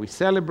know and we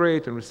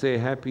celebrate and we say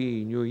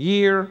Happy New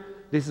Year.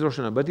 This is Rosh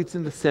Hashanah, but it's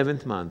in the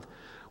 7th month.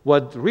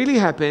 What really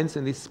happens,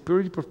 and it's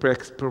pretty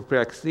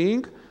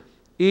perplexing,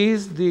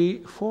 is the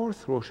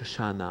 4th Rosh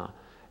Hashanah.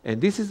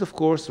 And this is, of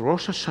course,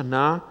 Rosh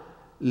Hashanah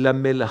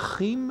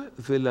LaMelachim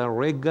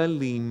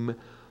VeLaRegalim.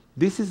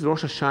 This is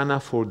Rosh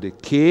Hashanah for the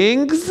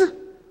kings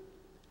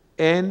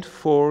and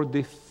for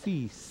the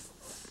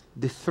feasts.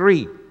 The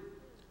three,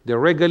 the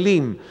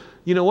Regalim.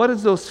 You know, what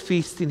is those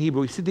feasts in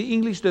Hebrew? You see, the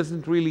English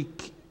doesn't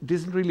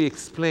really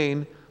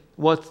explain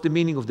what's the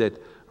meaning of that.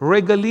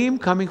 Regalim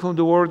coming from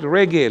the word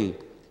regel,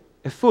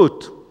 a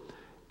foot.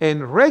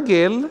 And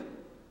regel,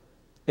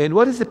 and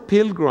what is a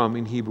pilgrim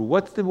in Hebrew?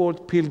 What's the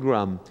word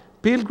pilgrim?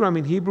 Pilgrim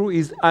in Hebrew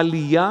is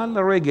aliyah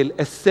la regel,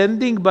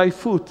 ascending by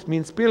foot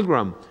means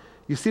pilgrim.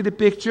 You see the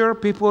picture?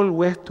 People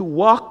were to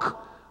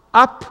walk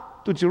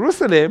up to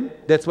Jerusalem.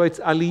 That's why it's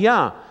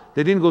aliyah.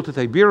 They didn't go to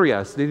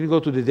Tiberias. They didn't go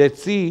to the Dead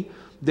Sea.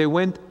 They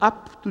went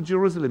up to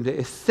Jerusalem. They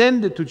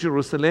ascended to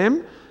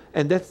Jerusalem.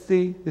 And that's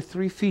the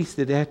three feasts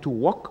that they had to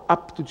walk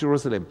up to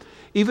Jerusalem.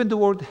 Even the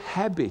word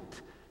habit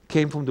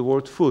came from the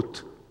word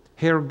foot.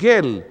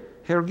 Hergel.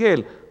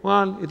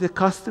 Well, it's a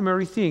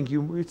customary thing.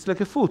 It's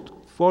like a foot,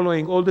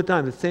 following all the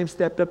time. The same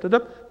step,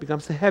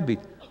 becomes a habit.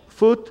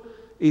 Foot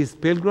is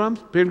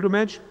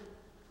pilgrimage,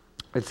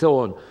 and so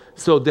on.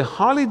 So the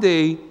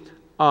holiday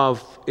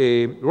of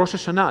Rosh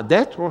Hashanah,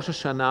 that Rosh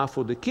Hashanah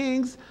for the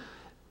kings,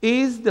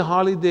 is the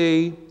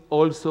holiday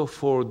also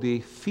for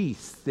the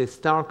feasts. They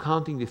start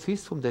counting the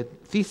feasts from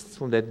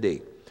that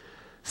day.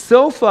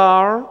 So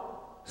far,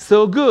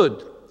 so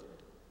good.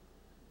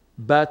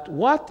 But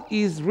what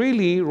is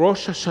really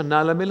Rosh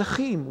Hashanah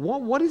LaMelachim?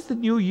 What is the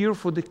new year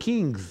for the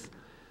kings?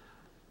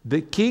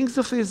 The kings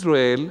of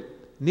Israel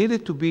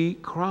needed to be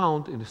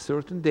crowned in a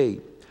certain day.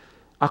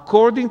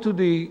 According to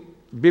the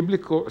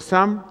biblical,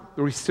 some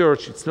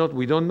research,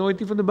 we don't know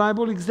it even in the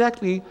Bible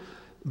exactly,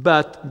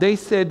 but they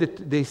said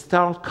that they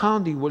start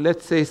counting. Well,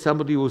 let's say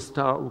somebody was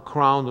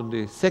crowned on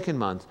the 2nd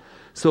month.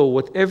 So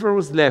whatever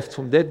was left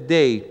from that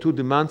day to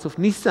the month of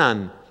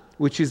Nisan,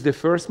 which is the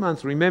 1st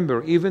month,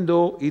 remember, even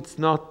though it's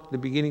not the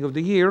beginning of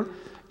the year,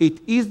 it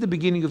is the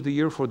beginning of the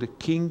year for the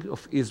king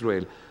of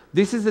Israel.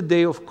 This is the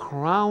day of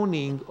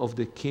crowning of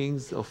the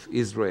kings of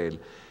Israel.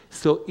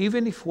 So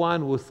even if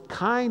one was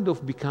kind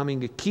of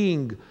becoming a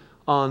king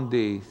on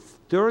the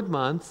 3rd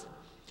month,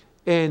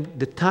 and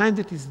the time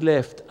that is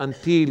left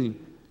until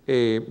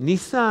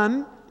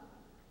Nisan,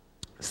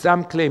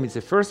 some claim it's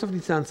the 1st of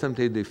Nisan, some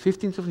say the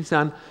 15th of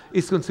Nisan,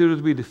 is considered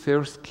to be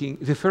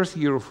the first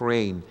year of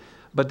reign.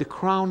 But the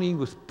crowning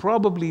was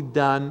probably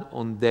done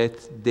on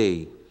that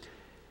day.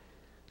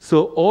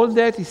 So all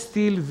that is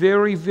still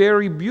very,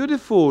 very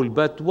beautiful,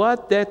 but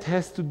what that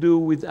has to do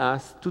with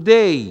us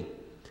today?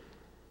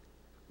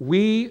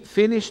 We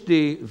finished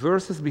the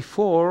verses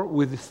before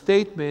with the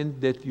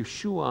statement that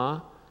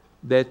Yeshua,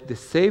 that the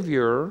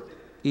Savior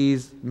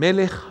is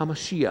Melech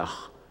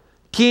HaMashiach,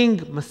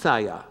 King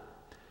Messiah.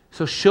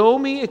 So show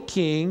me a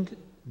king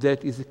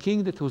that is a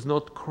king that was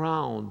not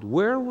crowned.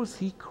 Where was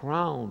he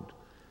crowned?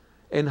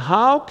 And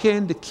how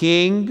can the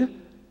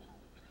king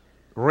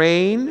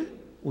reign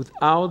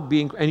without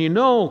being... And you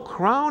know,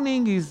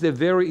 crowning is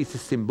it's a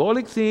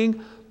symbolic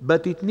thing,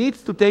 but it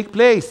needs to take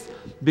place.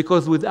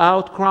 Because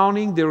without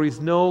crowning, there is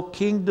no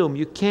kingdom.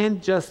 You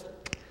can't just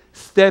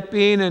step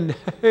in and,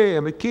 hey,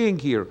 I'm a king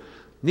here.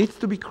 Needs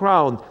to be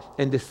crowned.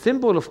 And the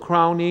symbol of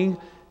crowning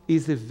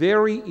is a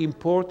very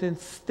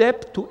important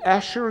step to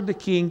usher the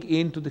king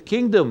into the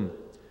kingdom.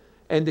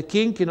 And the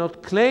king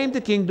cannot claim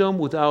the kingdom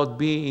without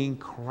being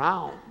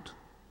crowned.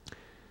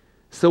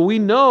 So we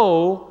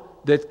know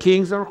that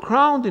kings are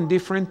crowned in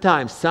different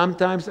times.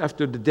 Sometimes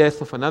after the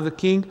death of another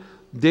king,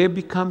 they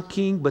become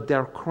king, but they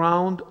are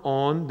crowned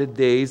on the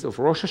days of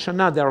Rosh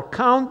Hashanah. They are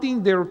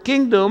counting their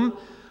kingdom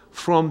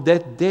from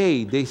that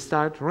day. They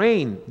start to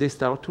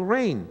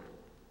reign.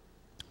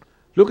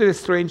 Look at a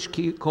strange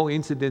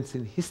coincidence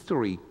in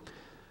history.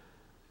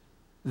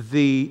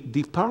 The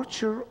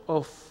departure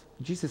of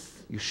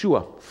Jesus,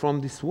 Yeshua, from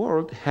this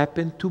world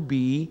happened to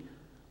be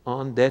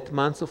on that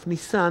month of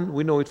Nisan.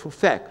 We know it for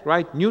fact,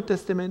 right? New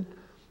Testament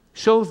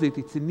shows it.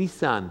 It's in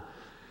Nisan.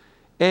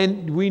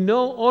 And we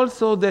know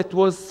also that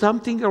was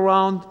something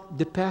around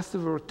the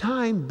Passover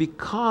time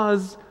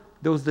because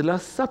there was the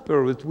Last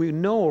Supper that we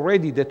know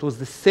already that was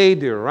the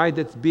Seder, right?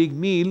 That's big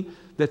meal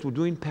that we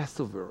do in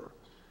Passover.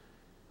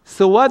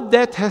 So what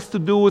that has to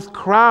do with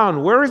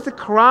crown? Where is the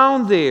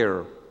crown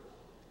there?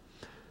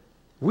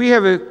 We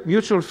have a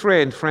mutual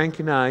friend, Frank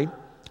and I,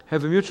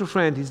 have a mutual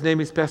friend. His name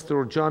is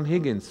Pastor John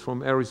Higgins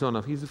from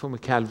Arizona. He's from a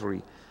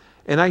Calvary.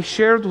 And I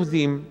shared with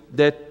him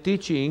that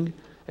teaching,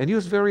 and he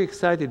was very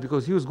excited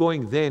because he was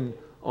going then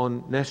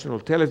on national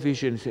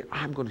television. He said,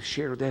 I'm going to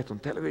share that on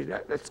television.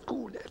 That's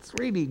cool. That's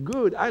really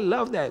good. I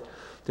love that.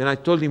 Then I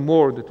told him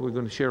more that we're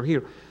going to share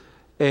here.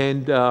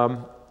 And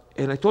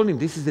I told him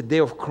this is the day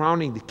of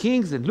crowning the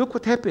kings, and look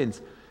what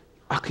happens.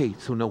 Okay,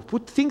 so now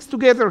put things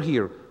together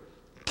here.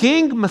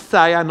 King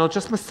Messiah, not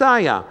just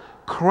Messiah.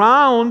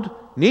 Crowned,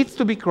 needs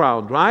to be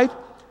crowned, right?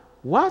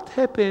 What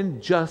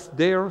happened just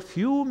there a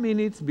few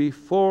minutes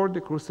before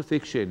the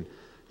crucifixion?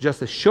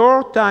 Just a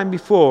short time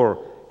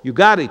before. You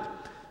got it.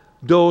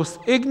 Those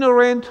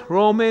ignorant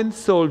Roman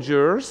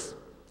soldiers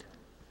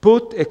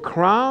put a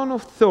crown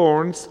of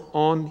thorns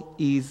on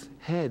his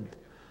head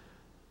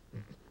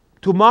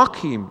to mock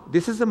him.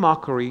 This is a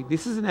mockery.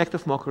 This is an act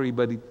of mockery,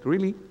 but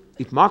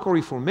it's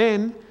mockery for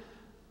men,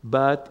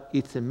 but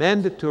it's a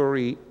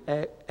mandatory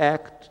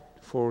act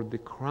for the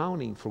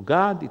crowning. For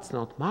God, it's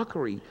not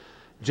mockery.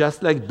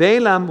 Just like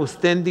Balaam was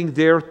standing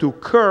there to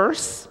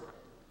curse,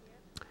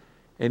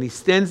 and he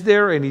stands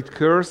there, and his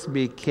curse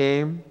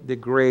became the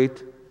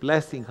great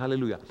blessing.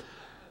 Hallelujah.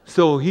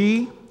 So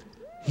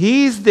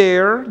he's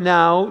there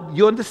now.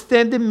 You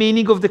understand the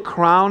meaning of the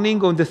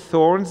crowning on the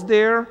thorns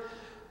there?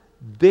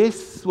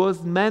 This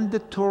was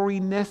mandatory,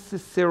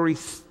 necessary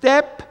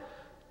step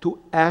to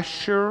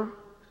usher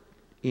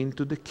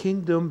into the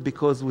kingdom,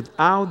 because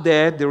without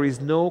that, there is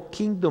no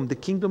kingdom. The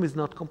kingdom is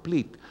not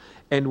complete.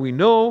 And we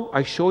know,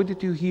 I showed it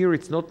to you here,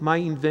 it's not my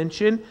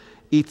invention.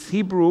 It's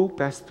Hebrew,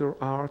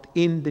 Pastor Art,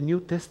 in the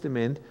New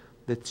Testament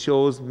that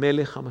shows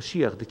Melech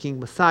HaMashiach, the King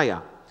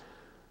Messiah.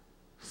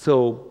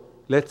 So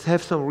let's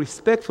have some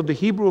respect for the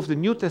Hebrew of the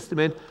New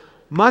Testament,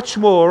 much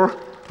more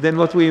than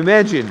what we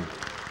imagine.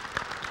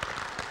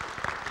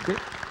 Okay?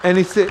 And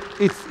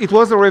it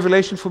was a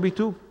revelation for me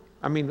too.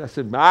 I mean, I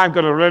said, I'm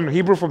going to learn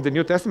Hebrew from the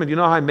New Testament. You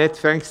know how I met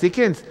Frank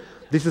Sickens?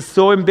 This is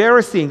so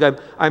embarrassing.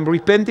 I'm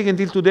repenting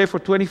until today for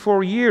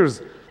 24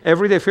 years.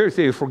 Every day, I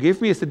say,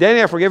 forgive me. I said,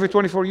 Danny, I forgave you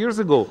 24 years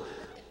ago.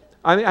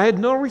 I had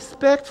no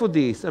respect for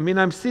this. I mean,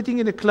 I'm sitting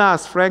in a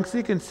class. Frank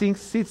Sickens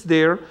sits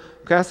there,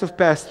 class of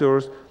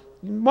pastors,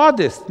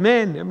 modest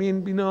man. I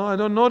mean, I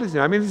don't notice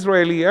him. I'm an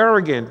Israeli,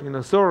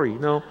 arrogant, sorry,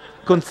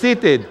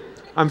 conceited.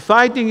 I'm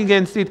fighting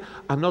against it.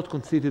 I'm not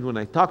conceited when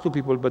I talk to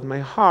people, but my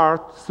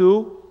heart,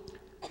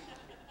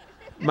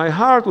 my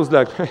heart was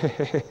like,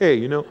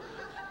 hey.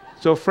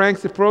 So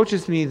Frank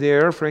approaches me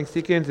there, Frank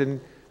Sickens, and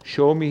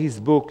show me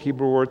his book,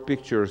 Hebrew Word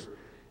Pictures.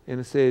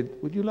 And I said,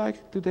 would you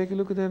like to take a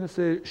look at that? And I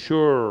said,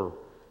 sure.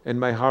 And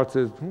my heart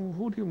says,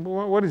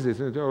 what is this?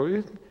 And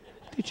I said,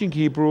 teaching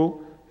Hebrew.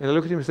 And I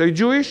look at him and say, are you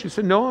Jewish? He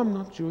said, no, I'm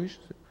not Jewish.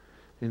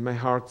 And my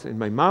heart and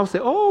my mouth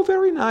said, oh,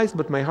 very nice.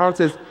 But my heart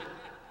says,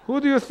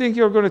 who do you think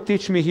you're going to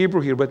teach me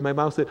Hebrew here? But my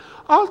mouth said,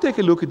 I'll take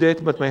a look at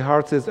that. But my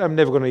heart says, I'm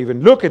never going to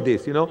even look at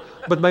this,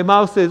 But my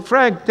mouth says,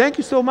 Frank, thank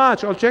you so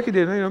much. I'll check it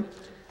in,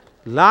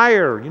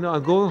 Liar,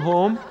 I'm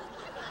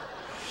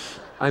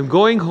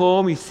going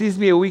home. He sees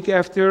me a week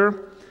after. He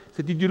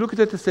said, did you look at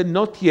it? I said,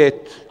 not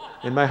yet.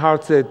 And my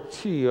heart said,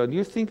 gee,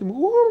 you think, you're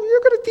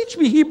going to teach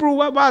me Hebrew,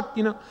 what?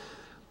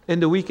 And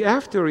the week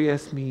after, he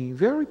asked me,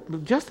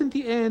 just in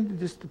the end,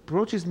 just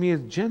approaches me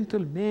as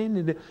gentleman.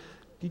 And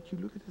did you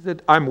look at it? I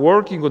said, I'm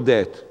working on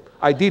that.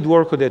 I did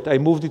work on that. I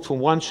moved it from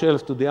one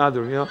shelf to the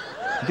other,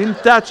 Didn't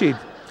touch it.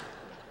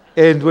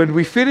 And when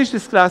we finished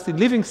this class in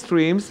Living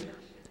Streams,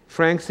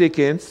 Frank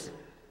Sickens,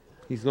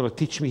 he's going to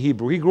teach me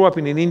Hebrew. He grew up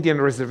in an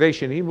Indian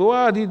reservation.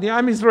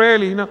 I'm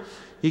Israeli,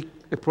 He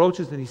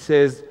approaches and he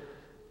says,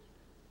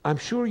 I'm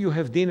sure you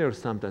have dinner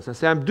sometimes. I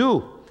say, I'm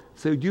due.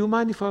 So do you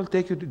mind if I'll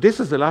take you to... This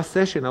is the last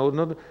session.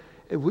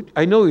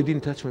 I know you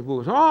didn't touch my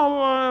book.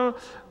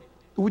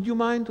 Would you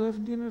mind to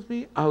have dinner with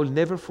me? I will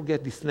never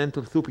forget this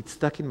lentil soup. It's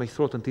stuck in my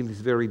throat until this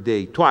very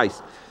day,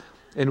 twice.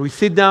 And we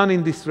sit down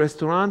in this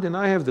restaurant, and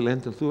I have the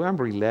lentil soup. I'm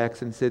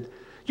relaxed, and said,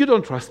 you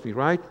don't trust me,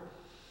 right?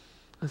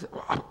 I said,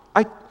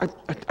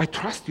 I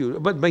trust you,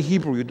 but my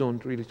Hebrew you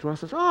don't really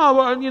trust us.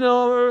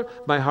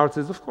 My heart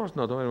says, of course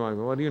not.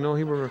 What do you know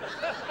Hebrew?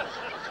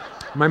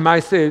 My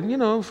mind said,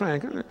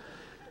 Frank.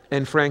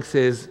 And Frank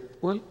says,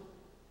 well,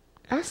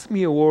 ask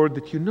me a word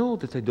that you know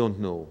that I don't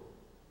know.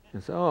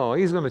 And so,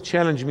 he's going to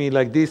challenge me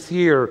like this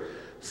here.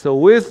 So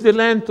with the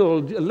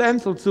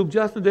lentil soup,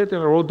 just in that,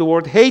 and I wrote the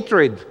word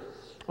hatred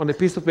on a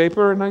piece of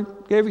paper, and I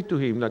gave it to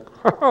him, like,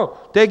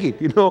 take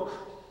it,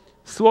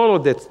 swallow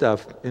that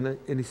stuff. And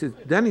he says,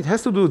 then it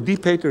has to do with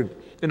deep hatred.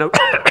 And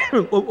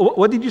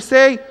what did you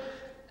say?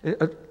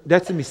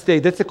 That's a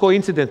mistake. That's a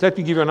coincidence. Let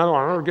me give you another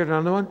one. I'll get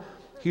another one.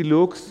 He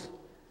looks,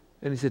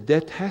 and he said,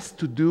 that has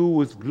to do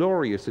with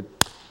glory. I said,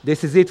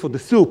 this is it for the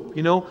soup,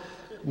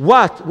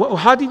 What?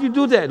 How did you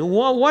do that?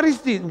 What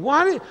is this?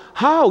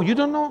 How? You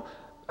don't know?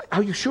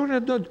 Are you sure?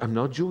 I'm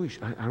not Jewish.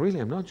 I really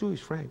am not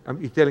Jewish, Frank.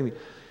 He's telling me.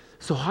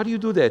 So how do you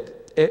do that?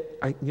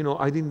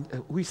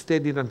 We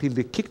stayed in until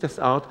they kicked us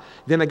out.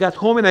 Then I got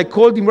home and I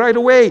called him right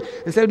away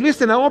and said,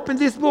 listen, I opened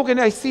this book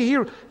and I see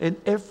here. And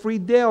every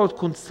day I would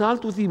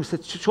consult with him.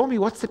 Said, show me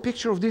what's the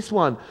picture of this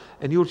one.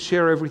 And he would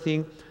share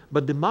everything.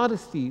 But the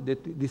modesty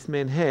that this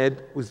man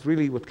had was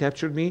really what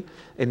captured me,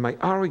 and my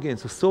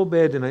arrogance was so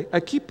bad, and I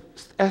keep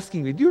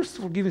asking me, do you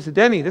forgive me? I said,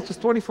 Danny, that was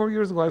 24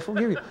 years ago, I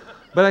forgive you.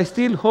 But I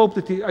still hope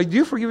that do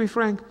you forgive me,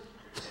 Frank?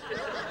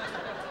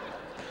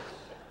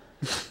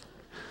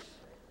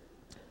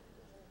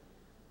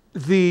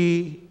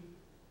 The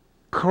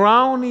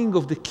crowning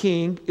of the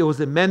king, it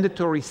was a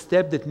mandatory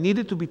step that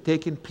needed to be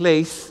taken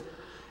place,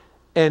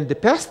 and the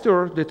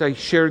pastor that I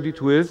shared it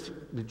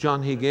with,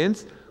 John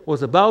Higgins,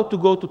 was about to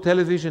go to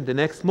television the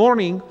next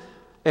morning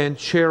and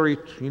share it.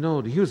 You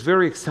know, he was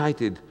very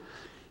excited.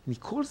 And he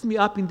calls me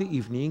up in the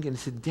evening and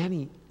he said,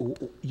 Danny,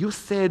 you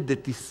said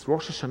that this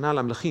Rosh Hashanah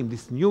Lamlachim,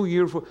 this new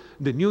year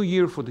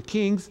for the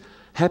kings,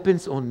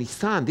 happens on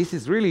Nisan. This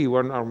is really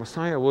when our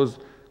Messiah was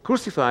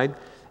crucified.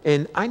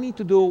 And I need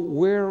to know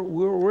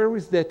where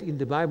is that in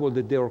the Bible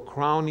that they are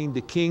crowning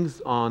the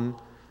kings on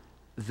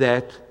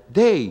that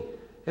day.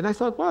 And I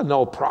thought, well,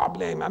 no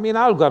problem. I mean,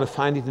 I've got to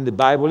find it in the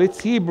Bible. It's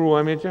Hebrew.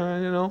 I mean, you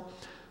know.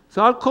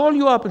 So I'll call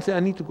you up and say,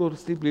 I need to go to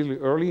sleep a little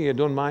early.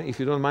 If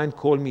you don't mind,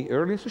 call me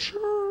early. I said,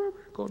 sure, I'll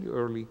call you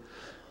early.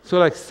 So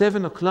like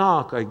 7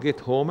 o'clock, I get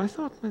home. I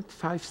thought,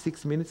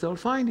 5-6 minutes, I'll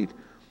find it.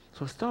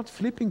 So I start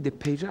flipping the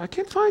page. I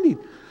can't find it.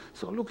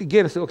 So I look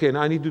again. I said, okay,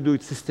 now I need to do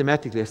it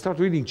systematically. I start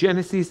reading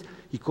Genesis.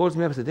 He calls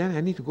me up and said, Danny,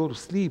 I need to go to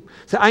sleep.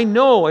 So I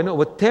know.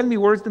 But tell me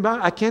where it's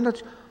about. I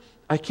cannot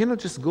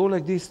just go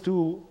like this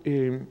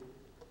to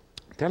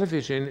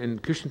television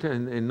and Christian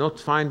and not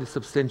find the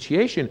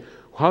substantiation.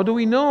 How do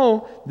we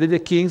know that the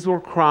kings were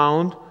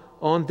crowned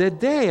on that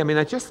day? I mean,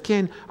 I just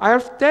can't.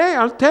 I'll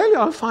tell you,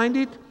 I'll find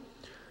it.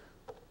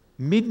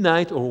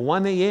 Midnight or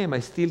 1 a.m., I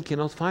still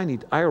cannot find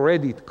it. I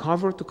read it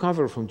cover to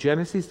cover from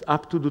Genesis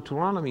up to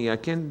Deuteronomy. I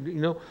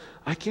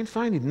can't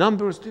find it.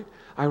 Numbers,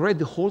 I read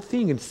the whole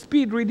thing and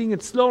speed reading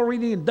and slow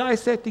reading and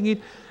dissecting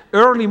it.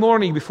 Early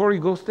morning, before he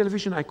goes to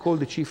television, I called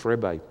the chief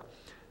rabbi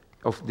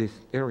of this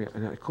area.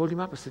 And I called him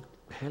up. I said,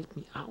 help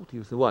me out.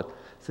 He said, what?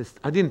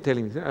 I didn't tell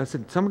him. I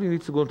said, somebody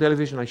needs to go on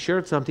television. I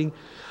shared something.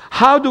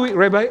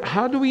 Rabbi,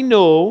 how do we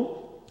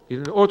know,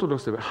 in the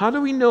Orthodox, how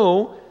do we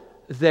know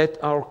that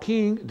our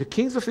the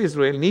kings of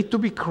Israel, need to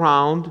be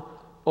crowned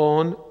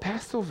on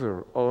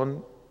Passover,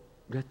 on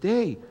that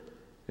day?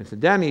 And I said,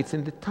 Danny, it's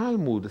in the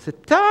Talmud. I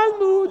said,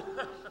 Talmud?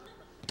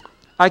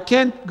 I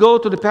can't go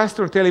to the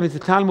pastor and tell him it's the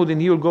Talmud, and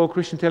he will go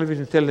Christian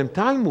television and tell them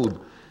Talmud.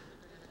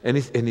 And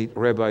the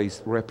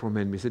rabbis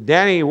reprimand me. He said,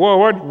 Danny,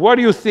 what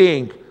do you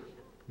think?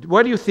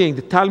 What do you think?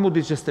 The Talmud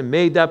is just a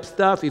made-up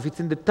stuff. If it's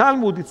in the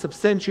Talmud, it's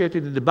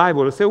substantiated in the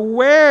Bible. I said,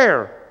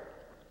 where?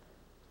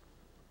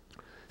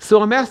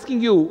 So I'm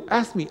asking you,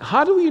 ask me,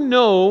 how do we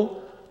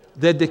know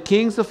that the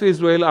kings of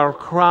Israel are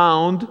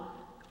crowned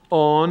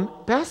on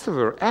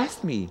Passover?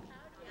 Ask me.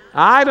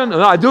 I don't know.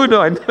 No, I do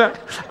know.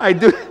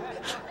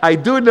 I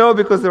do know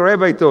because the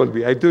rabbi told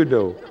me. I do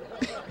know.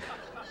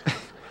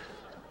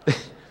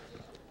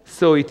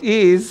 So it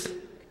is,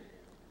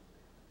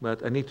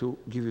 but I need to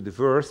give you the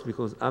verse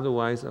because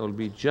otherwise I'll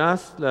be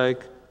just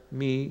like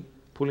me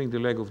pulling the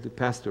leg of the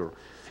pastor.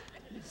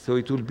 So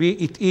it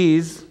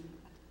is,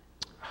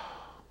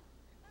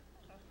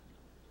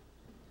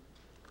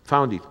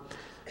 found it.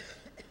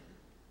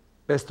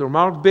 Pastor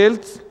Mark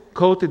Beltz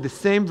quoted the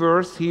same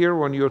verse here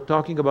when you're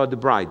talking about the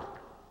bride,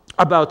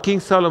 about King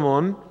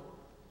Solomon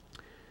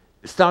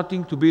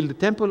starting to build the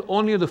temple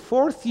only in the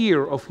 4th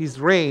year of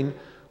his reign.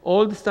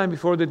 All this time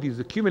before that, he's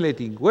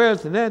accumulating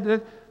wealth and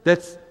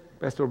that's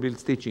Pastor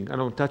Bill's teaching. I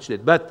don't touch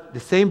that. But the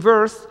same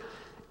verse,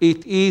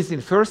 it is in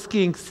 1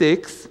 Kings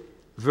 6,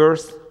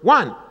 verse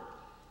 1.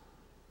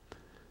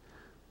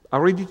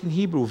 I'll read it in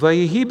Hebrew.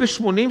 ויהי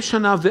ב-80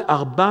 שנה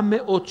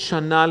ו400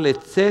 שנה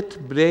לצאת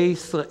בני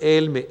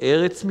ישראל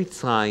מארץ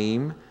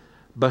מצרים,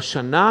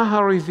 בשנה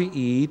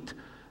הרביעית,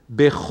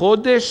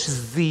 בחודש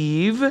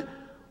זיו,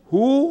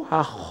 הוא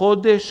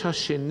החודש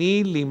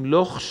השני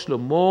למלוך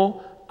שלמה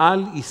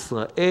על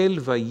ישראל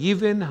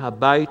ויבן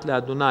הבית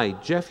לאדוני.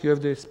 Jeff, you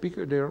have the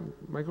speaker there,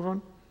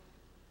 microphone?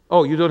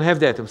 Oh, you don't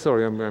have that. I'm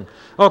sorry.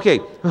 Okay.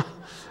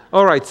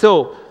 All right.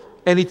 So,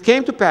 and it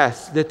came to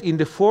pass that in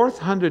the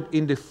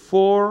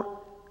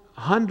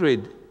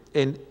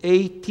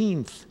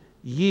 418th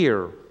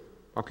year,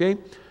 okay,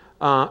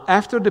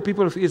 after the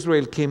people of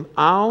Israel came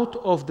out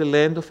of the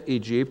land of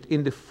Egypt,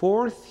 in the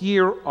 4th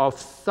year of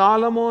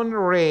Solomon's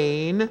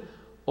reign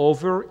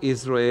over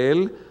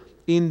Israel,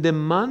 in the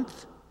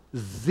month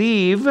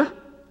Ziv,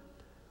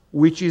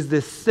 which is the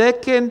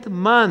 2nd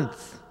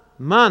month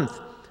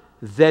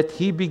that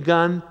he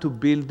began to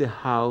build the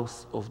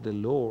house of the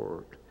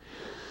Lord.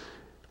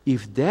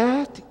 If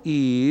that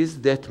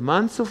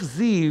month of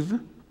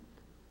Ziv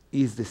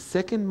is the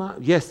 2nd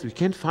month, yes, we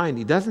can't find,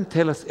 it doesn't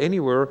tell us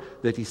anywhere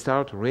that he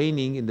started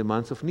reigning in the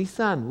month of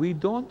Nisan. We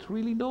don't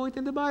really know it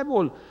in the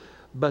Bible.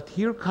 But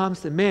here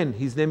comes a man,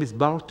 his name is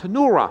Bar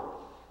Tanura,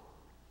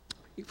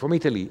 from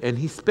Italy, and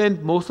he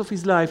spent most of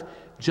his life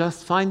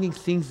just finding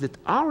things that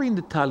are in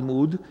the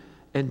Talmud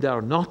and they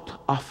are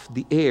not off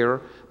the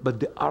air, but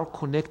they are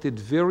connected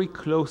very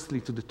closely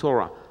to the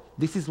Torah.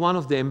 This is one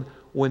of them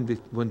when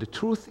the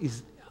truth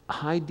is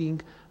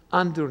hiding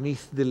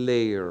underneath the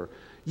layer.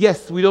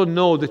 Yes, we don't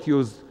know that he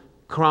was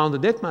crowned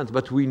in that month,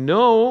 but we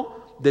know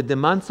that the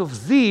month of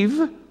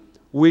Ziv,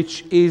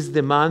 which is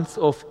the month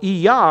of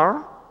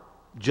Iyar,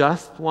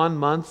 just 1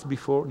 month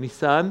before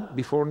Nisan,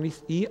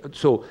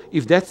 so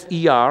if that's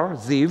Iyar,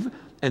 Ziv,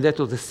 and that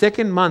was the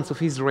second month of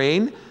his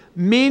reign,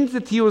 means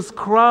that he was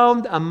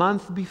crowned a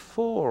month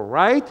before,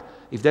 right?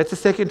 If that's the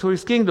second to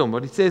his kingdom,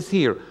 what it says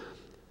here.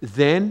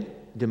 Then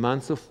the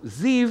month of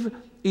Ziv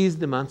is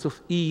the month of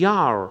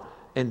Iyar,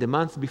 and the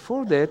month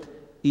before that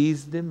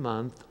is the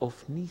month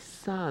of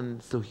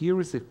Nisan. So here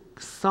is a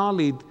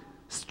solid,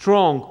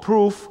 strong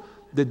proof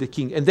that the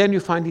king, and then you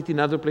find it in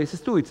other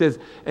places too. It says,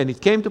 and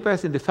it came to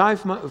pass in the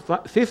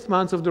fifth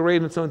month of the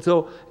reign and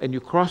so, and you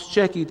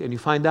cross-check it and you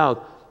find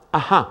out,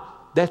 aha,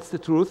 that's the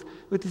truth.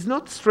 But it's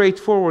not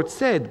straightforward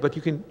said, but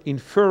you can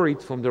infer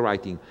it from the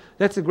writing.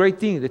 That's a great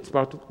thing.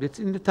 That's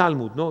in the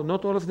Talmud. No,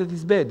 not all of that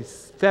is bad.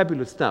 It's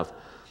fabulous stuff.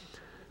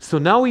 So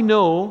now we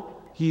know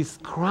he's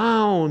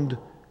crowned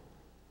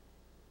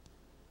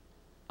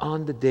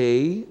on the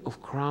day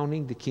of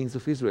crowning the kings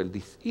of Israel.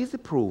 This is a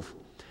proof.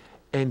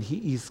 And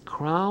he is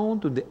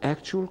crowned on the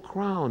actual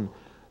crown.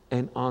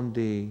 And on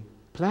the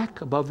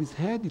plaque above his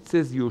head, it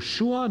says,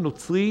 Yoshua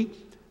Notzri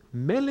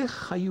Melech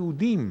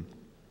HaYudim.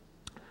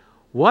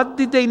 What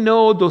did they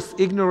know, those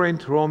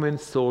ignorant Roman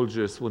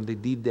soldiers, when they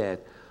did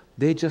that?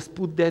 They just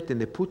put that, and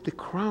they put the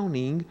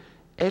crowning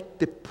at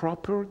the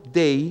proper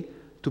day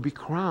to be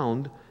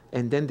crowned,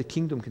 and then the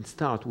kingdom can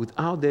start.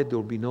 Without that, there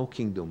will be no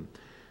kingdom.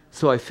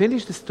 So I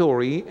finished the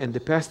story, and the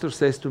pastor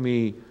says to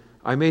me,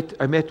 I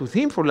met with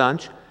him for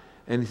lunch,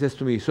 and he says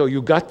to me, so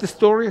you got the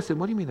story? I said,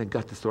 what do you mean I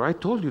got the story? I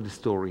told you the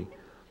story.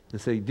 I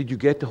said, did you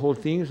get the whole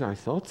thing? Said, I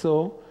thought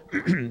so.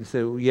 He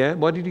said, yeah,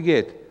 what did you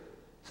get?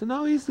 So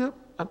now he's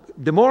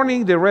the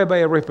morning the rabbi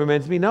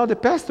reprimands me. Now the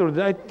pastor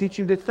that I teach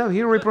him that stuff,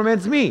 he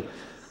reprimands me.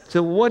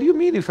 So what do you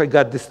mean if I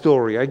got the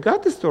story? I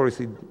got the story. I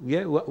said,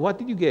 yeah, what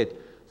did you get?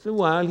 So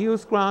well, he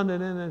was crowned,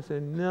 and then I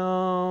said,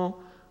 no.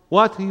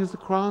 What he was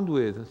crowned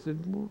with? I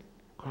said, well,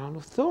 crown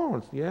of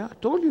thorns. Yeah, I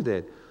told you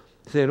that.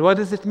 He said, what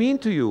does it mean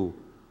to you?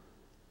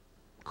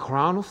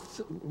 Crown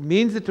of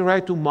means that they try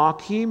to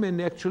mock him,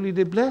 and actually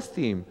they blessed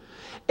him.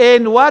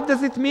 And what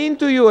does it mean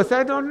to you? I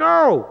said, I don't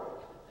know.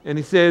 And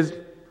he says,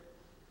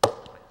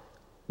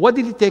 what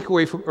did he take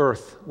away from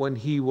earth when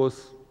he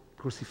was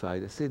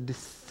crucified? I said, the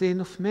sin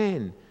of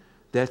man.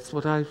 That's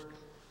what I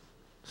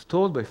was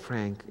told by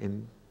Frank.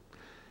 And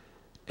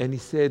he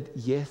said,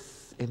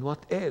 yes, and what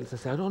else? I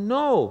said, I don't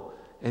know.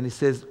 And he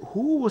says,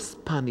 who was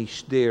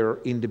punished there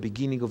in the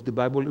beginning of the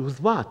Bible? It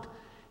was what?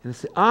 And I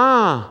said,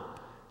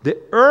 the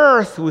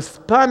earth was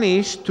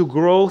punished to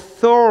grow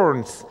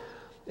thorns.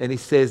 And he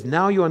says,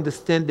 now you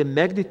understand the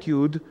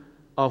magnitude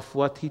of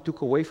what he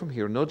took away from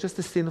here. Not just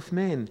the sin of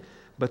man,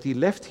 but he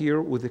left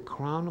here with a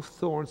crown of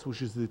thorns,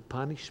 which is the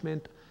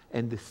punishment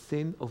and the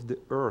sin of the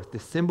earth. The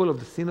symbol of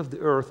the sin of the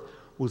earth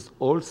was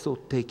also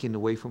taken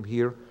away from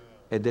here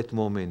at that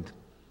moment.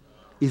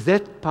 Is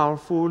that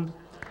powerful?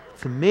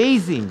 It's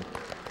amazing.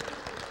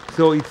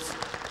 So it's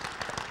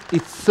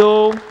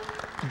so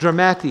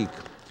dramatic.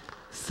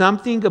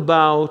 Something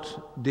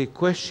about the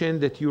question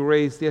that you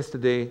raised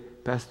yesterday,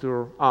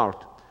 Pastor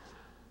Art.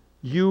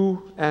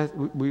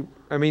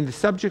 The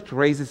subject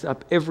raises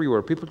up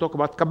everywhere. People talk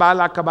about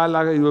Kabbalah,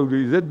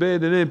 is that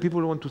bad? And then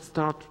people want to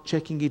start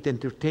checking it,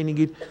 entertaining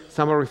it.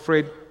 Some are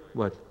afraid.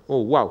 What?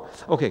 Oh, wow.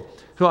 Okay.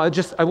 So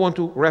I want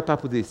to wrap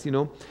up with this,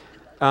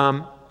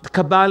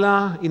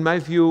 Kabbalah, in my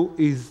view,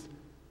 is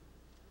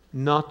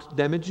not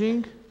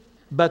damaging,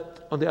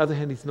 but on the other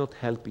hand, it's not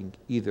helping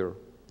either.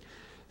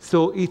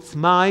 So it's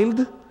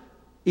mild.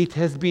 It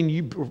has been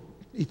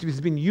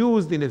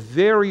used in a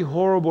very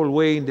horrible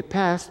way in the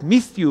past,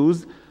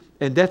 misused,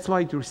 and that's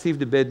why it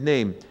received a bad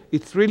name.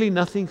 It's really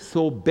nothing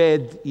so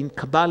bad in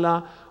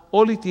Kabbalah.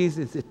 All it is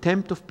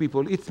attempt of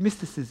people. It's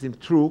mysticism,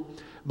 true,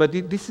 but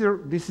this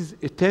is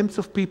attempts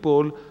of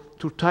people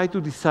to try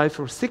to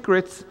decipher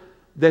secrets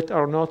that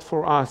are not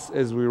for us,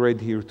 as we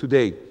read here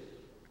today.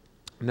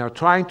 Now,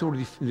 trying to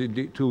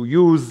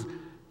use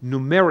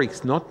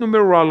numerics, not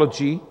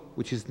numerology,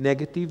 which is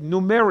negative,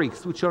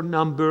 numerics, which are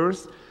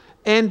numbers,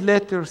 and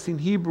letters in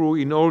Hebrew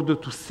in order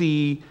to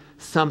see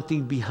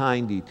something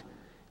behind it.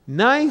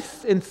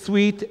 Nice and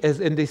sweet,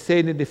 and they say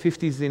in the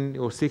 50s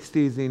or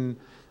 60s in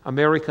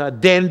America,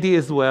 dandy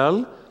as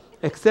well,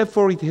 except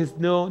for it has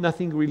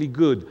nothing really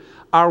good.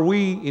 Are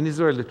we, in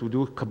Israel, that we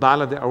do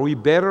Kabbalah, are we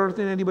better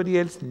than anybody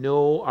else?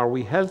 No. Are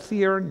we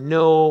healthier?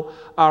 No.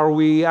 Are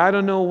we, I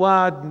don't know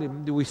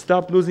what, do we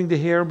stop losing the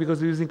hair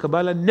because we're using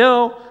Kabbalah?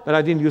 No. But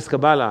I didn't use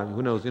Kabbalah,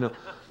 who knows,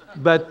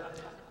 But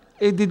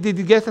did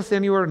it get us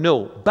anywhere?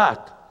 No.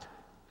 But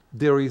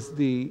there is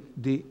the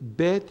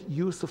bad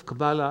use of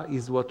Kabbalah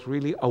is what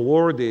really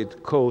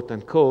awarded, quote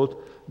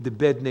unquote, the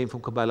bad name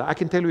from Kabbalah. I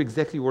can tell you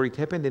exactly where it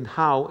happened and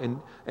how,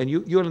 and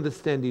you'll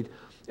understand it.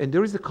 And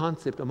there is a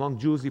concept among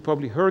Jews, you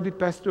probably heard it,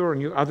 Pastor,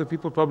 and other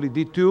people probably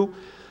did too.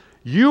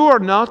 You're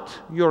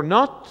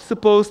not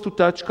supposed to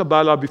touch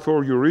Kabbalah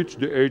before you reach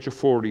the age of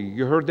 40.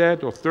 You heard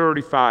that? Or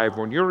 35.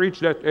 When you reach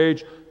that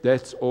age,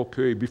 that's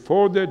okay.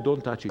 Before that,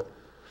 don't touch it.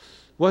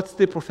 what's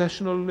the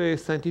professional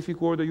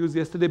scientific word I used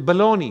yesterday?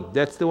 Baloney,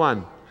 that's the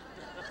one.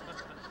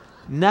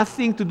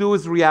 Nothing to do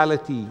with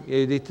reality.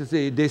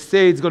 They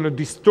say it's going to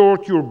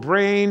distort your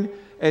brain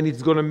and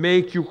it's going to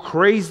make you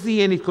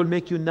crazy and it will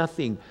make you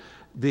nothing.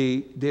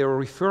 They are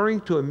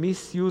referring to a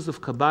misuse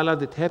of Kabbalah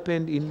that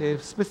happened in a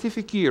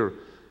specific year.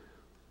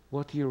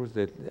 What year was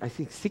that? I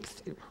think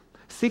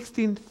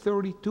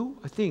 1632.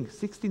 I think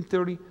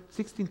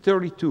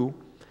 1632.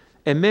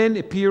 A man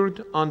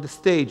appeared on the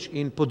stage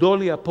in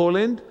Podolia,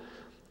 Poland,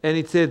 and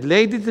it said,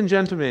 "Ladies and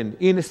gentlemen,"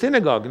 in a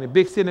synagogue, in a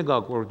big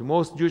synagogue where the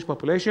most Jewish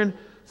population,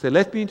 said,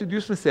 "Let me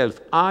introduce myself.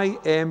 I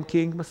am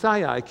King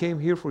Messiah. I came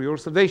here for your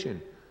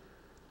salvation."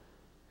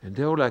 And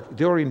they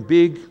were in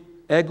big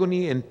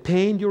agony and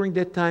pain during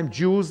that time,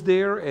 Jews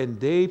there, and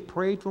they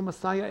prayed for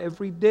Messiah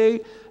every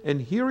day.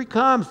 And here he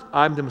comes.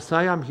 "I'm the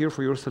Messiah. I'm here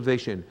for your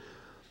salvation."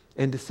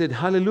 And they said,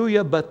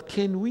 "Hallelujah, but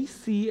can we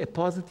see a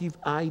positive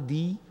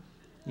ID?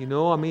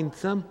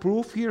 Some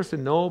proof here." Said,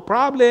 "No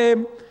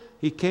problem."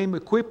 He came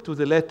equipped with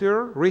a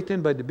letter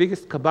written by the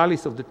biggest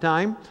Kabbalists of the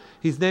time.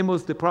 His name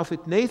was the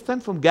prophet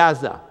Nathan from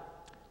Gaza.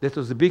 That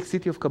was the big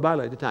city of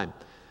Kabbalah at the time.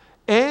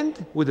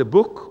 And with a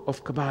book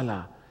of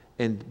Kabbalah.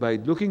 And by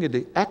looking at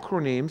the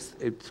acronyms,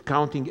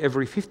 counting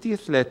every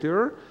 50th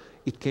letter,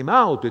 it came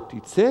out that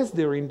it says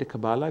there in the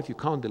Kabbalah, if you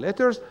count the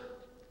letters,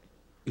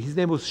 his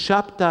name was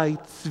Shaddai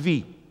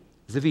Tzvi.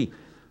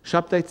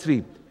 Shaddai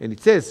Tzvi. And it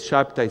says,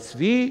 Shaddai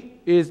Tzvi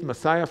is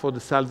Messiah for the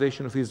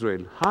salvation of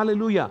Israel.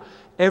 Hallelujah.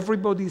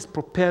 Everybody is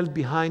propelled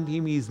behind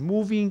him. He is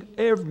moving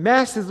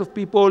masses of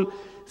people.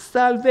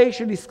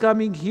 Salvation is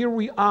coming. Here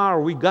we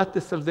are. We got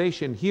the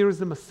salvation. Here is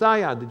the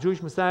Messiah, the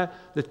Jewish Messiah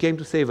that came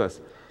to save us.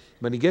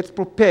 But he gets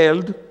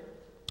propelled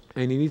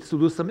and he needs to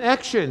do some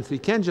actions. He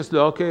can't just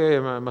look, "Okay,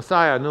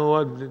 Messiah,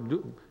 no,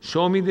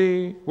 show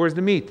me where's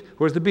the meat,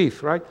 where's the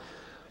beef," right?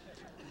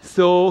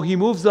 So he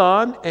moves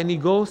on and he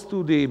goes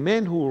to the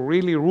man who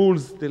really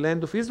rules the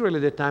land of Israel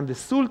at that time, the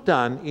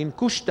Sultan in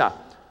Kushta,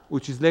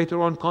 which is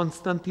later on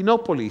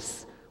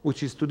Constantinopolis,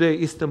 which is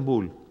today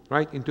Istanbul,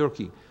 right, in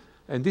Turkey.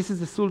 And this is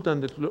the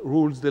Sultan that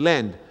rules the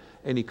land.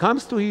 And he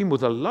comes to him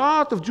with a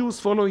lot of Jews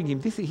following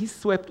him. He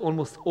swept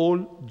almost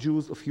all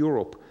Jews of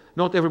Europe.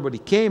 Not everybody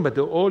came, but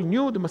they all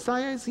knew the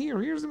Messiah is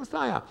here. Here's the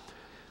Messiah.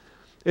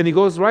 And he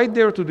goes right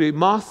there to the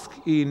mosque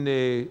in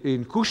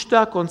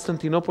Kushta,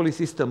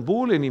 Constantinopolis,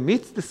 Istanbul, and he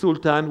meets the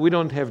Sultan. We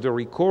don't have the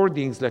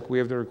recordings like we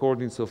have the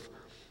recordings of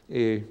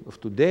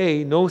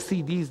today. No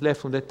CDs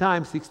left from that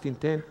time,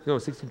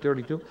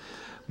 1632.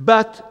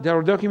 But there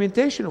are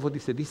documentation of what he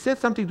said. He said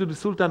something to the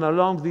Sultan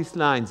along these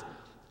lines.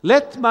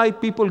 "Let my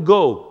people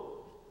go."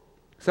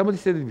 Somebody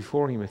said it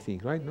before him, I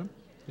think, right? No?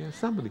 Yeah,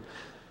 somebody.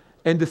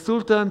 And the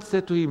Sultan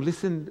said to him,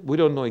 "Listen, we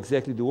don't know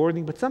exactly the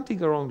wording, but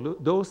something along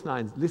those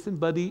lines. Listen,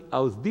 buddy, I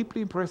was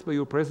deeply impressed by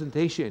your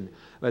presentation,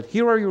 but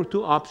here are your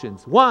two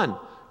options. One,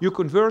 you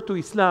convert to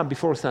Islam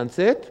before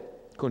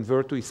sunset,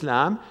 convert to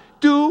Islam.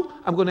 Two,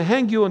 I'm going to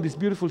hang you on this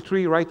beautiful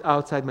tree right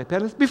outside my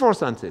palace before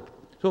sunset.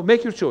 So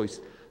make your choice."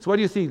 So what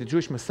do you think? The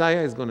Jewish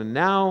Messiah is going to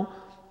now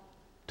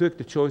take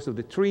the choice of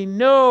the tree?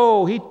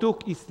 No, he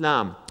took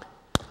Islam.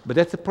 But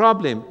that's a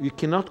problem. You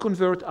cannot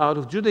convert out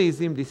of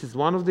Judaism. This is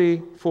one of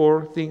the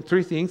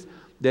three things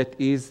that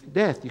is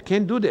death. You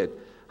can't do that.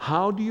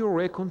 How do you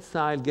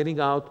reconcile getting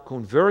out,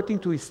 converting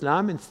to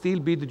Islam, and still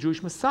be the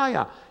Jewish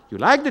Messiah? You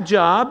like the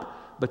job,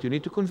 but you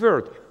need to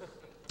convert.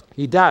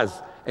 He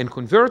does. And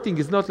converting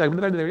is not like,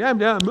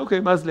 "I'm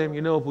okay, Muslim,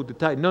 put the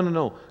tie."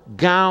 No.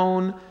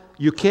 Gown.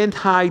 You can't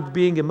hide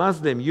being a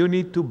Muslim. You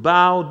need to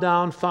bow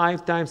down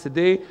 5 times a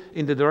day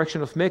in the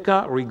direction of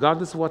Mecca,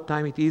 regardless of what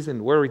time it is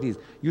and where it is.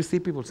 You see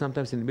people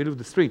sometimes in the middle of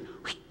the street.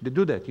 They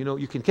do that.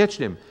 You can catch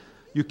them.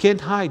 You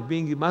can't hide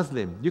being a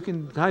Muslim. You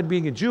can hide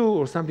being a Jew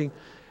or something.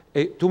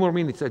 2 more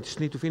minutes. I just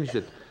need to finish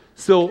it.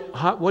 So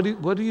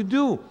what do you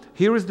do?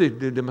 Here is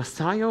the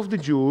Messiah of the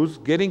Jews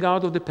getting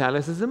out of the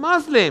palace as a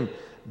Muslim.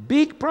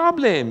 Big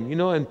problem,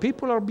 and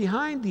people are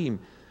behind him.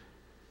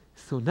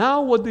 So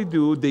now what they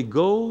do, they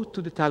go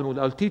to the Talmud.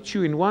 I'll teach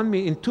you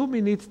in 2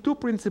 minutes 2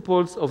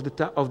 principles of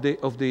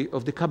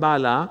the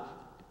Kabbalah.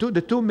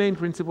 The 2 main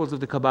principles of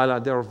the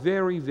Kabbalah. They are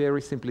very,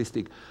 very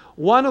simplistic.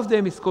 One of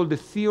them is called the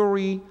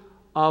theory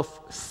of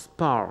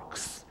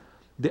sparks.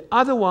 The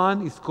other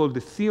one is called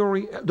the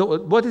theory.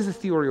 What is the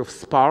theory of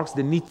sparks?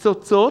 The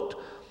Nitzotzot.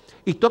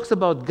 It talks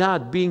about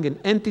God being an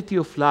entity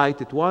of light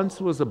that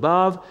once was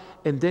above,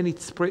 and then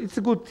it spread. It's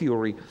a good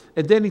theory,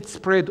 and then it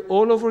spread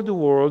all over the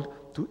world.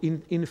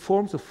 In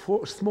forms of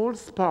small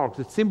sparks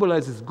that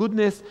symbolizes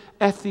goodness,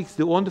 ethics,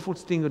 the wonderful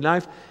thing in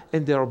life,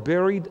 and they are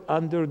buried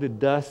under the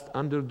dust,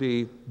 under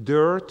the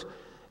dirt,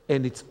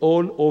 and it's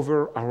all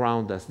over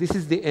around us. This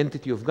is the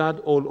entity of God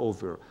all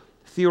over.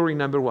 Theory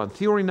number 1.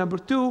 Theory number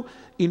 2,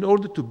 in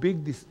order to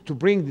bring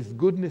this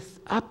goodness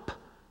up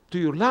to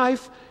your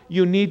life,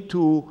 you need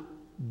to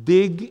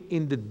dig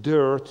in the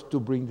dirt to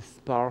bring the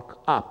spark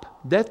up.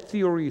 That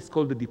theory is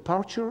called the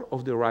departure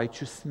of the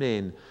righteous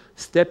man.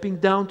 Stepping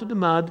down to the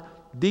mud,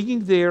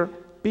 digging there,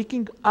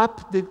 picking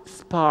up the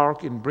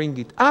spark and bring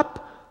it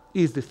up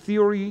is the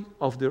theory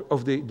of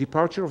the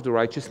departure of the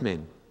righteous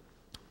man.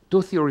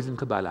 Two theories in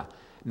Kabbalah.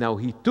 Now,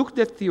 he took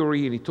that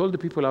theory and he told the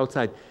people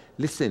outside,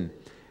 listen,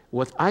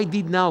 what I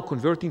did now,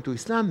 converting to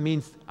Islam,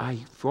 means I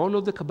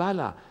follow the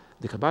Kabbalah.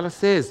 The Kabbalah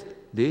says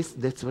this,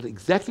 that's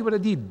exactly what I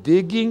did.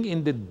 Digging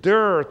in the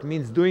dirt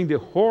means doing the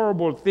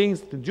horrible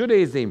things to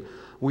Judaism.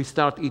 We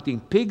start eating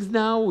pigs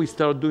now, we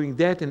start doing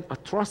that, and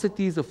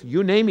atrocities of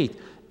you name it.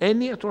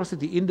 Any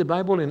atrocity in the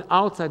Bible and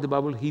outside the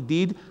Bible, he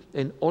did,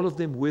 and all of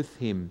them with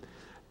him.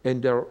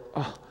 And there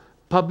are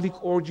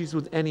public orgies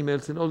with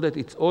animals and all that,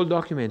 it's all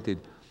documented.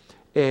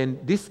 And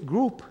this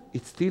group,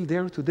 it's still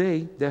there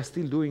today. They're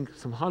still doing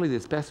some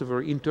holidays,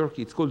 Passover in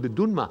Turkey. It's called the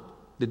Dunma.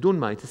 The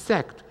Dunma, it's a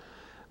sect.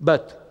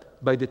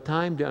 But by the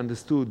time they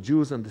understood,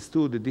 Jews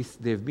understood that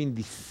they've been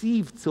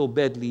deceived so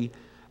badly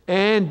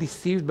and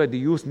deceived by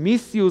the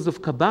misuse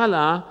of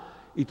Kabbalah,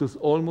 it was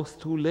almost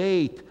too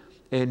late.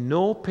 And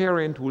no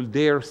parent will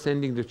dare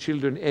sending their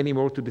children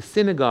anymore to the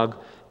synagogue.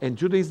 And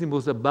Judaism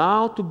was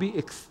about to be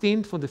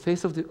extinct from the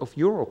face of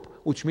Europe,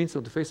 which means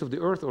on the face of the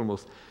earth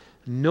almost.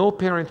 No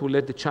parent will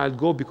let the child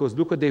go because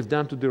look what they've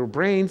done to their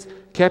brains,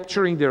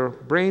 capturing their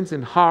brains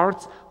and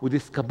hearts with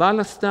this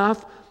Kabbalah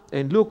stuff.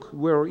 And look,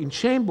 we're in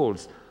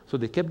shambles. So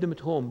they kept them at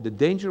home. The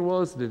danger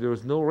was that there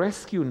was no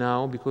rescue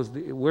now because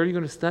where are you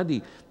going to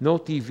study? No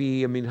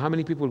TV. I mean, how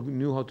many people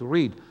knew how to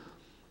read?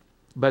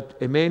 But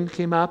a man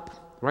came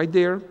up right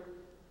there,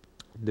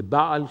 the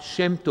Baal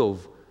Shem Tov,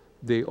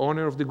 the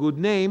owner of the good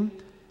name,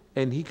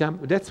 and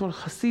that's when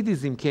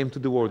Hasidism came to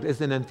the world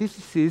as an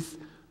antithesis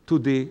to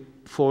the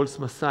false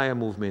Messiah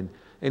movement.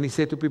 And he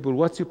said to people,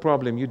 what's your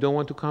problem? You don't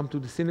want to come to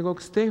the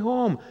synagogue? Stay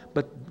home,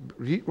 but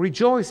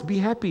rejoice, be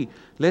happy.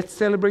 Let's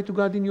celebrate to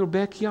God in your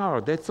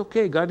backyard. That's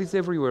okay, God is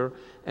everywhere.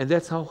 And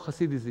that's how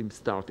Hasidism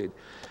started.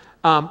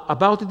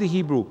 About the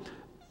Hebrew,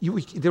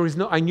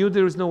 I knew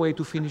there is no way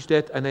to finish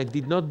that, and I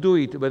did not do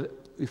it, but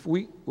if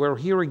we were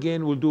here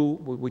again,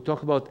 we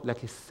talk about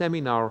like a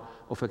seminar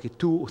of like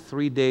 2 or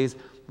 3 days,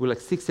 with like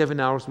 6-7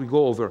 hours, we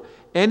go over.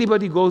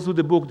 Anybody goes with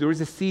the book, there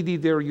is a CD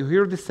there, you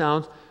hear the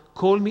sounds,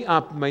 call me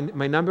up.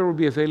 My number will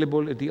be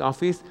available at the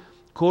office.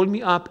 Call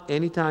me up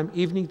anytime,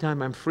 evening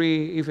time, I'm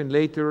free, even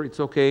later, it's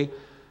okay.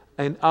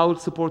 And I'll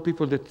support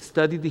people that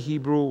study the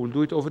Hebrew, we'll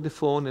do it over the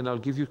phone, and I'll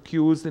give you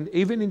cues, and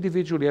even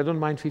individually, I don't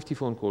mind 50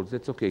 phone calls,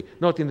 that's okay.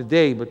 Not in a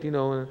day, but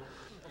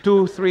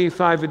 2, 3,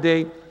 5 a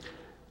day.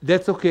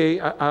 That's okay,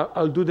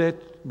 I'll do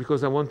that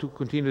because I want to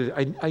continue.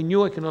 I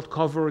knew I cannot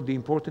cover the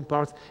important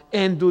parts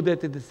and do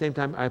that at the same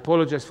time. I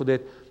apologize for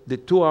that. The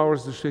 2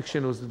 hours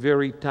restriction was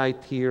very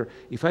tight here.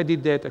 If I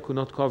did that, I could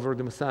not cover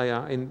the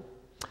Messiah, and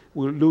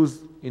we'll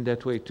lose in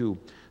that way too.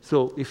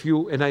 So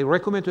and I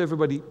recommend to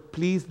everybody,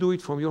 please do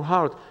it from your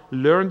heart.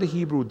 Learn the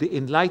Hebrew. The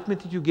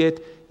enlightenment that you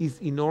get is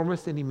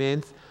enormous and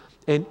immense.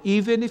 And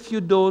even if you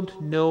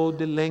don't know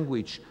the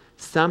language,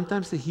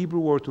 sometimes the Hebrew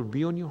word will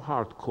be on your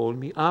heart. Call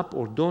me up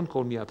or don't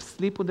call me up.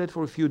 Sleep on that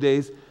for a few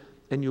days,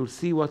 and you'll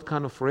see what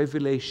kind of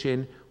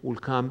revelation will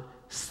come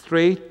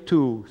straight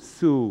to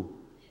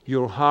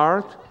your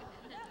heart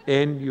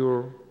and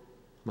your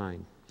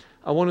mind.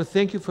 I want to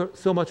thank you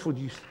so much for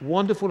this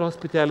wonderful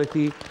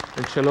hospitality,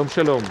 and shalom,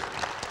 shalom.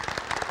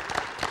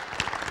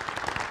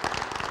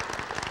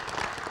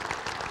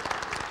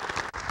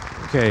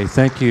 Okay,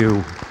 thank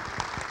you.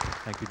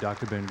 Thank you,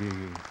 Dr.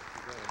 Ben-Gigi.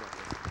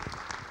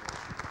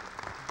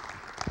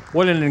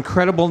 What an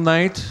incredible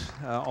night.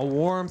 A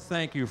warm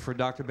thank you for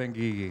Dr.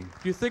 Ben-Gigi. Do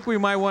you think we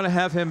might want to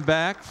have him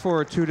back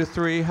for a 2 to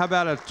 3? How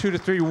about a 2 to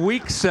 3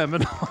 week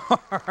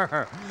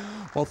seminar?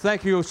 Well,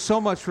 thank you so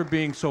much for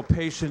being so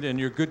patient and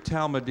your good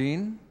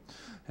Talmudim.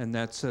 And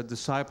that's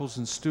disciples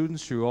and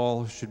students. You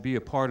all should be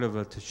a part of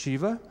a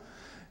teshiva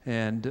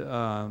and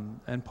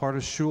part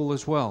of shul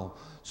as well.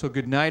 So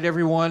good night,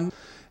 everyone.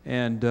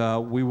 And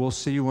we will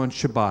see you on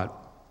Shabbat.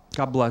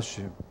 God bless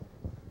you.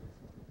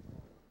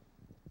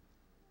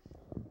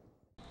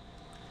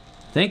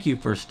 Thank you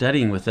for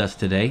studying with us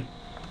today.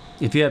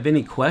 If you have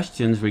any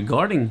questions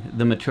regarding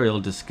the material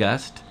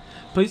discussed,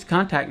 please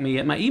contact me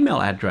at my email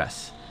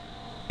address.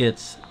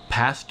 It's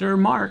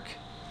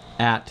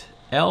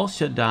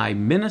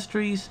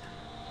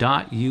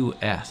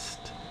pastormark@elshaddaiministries.us.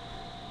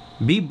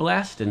 Be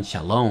blessed and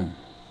shalom.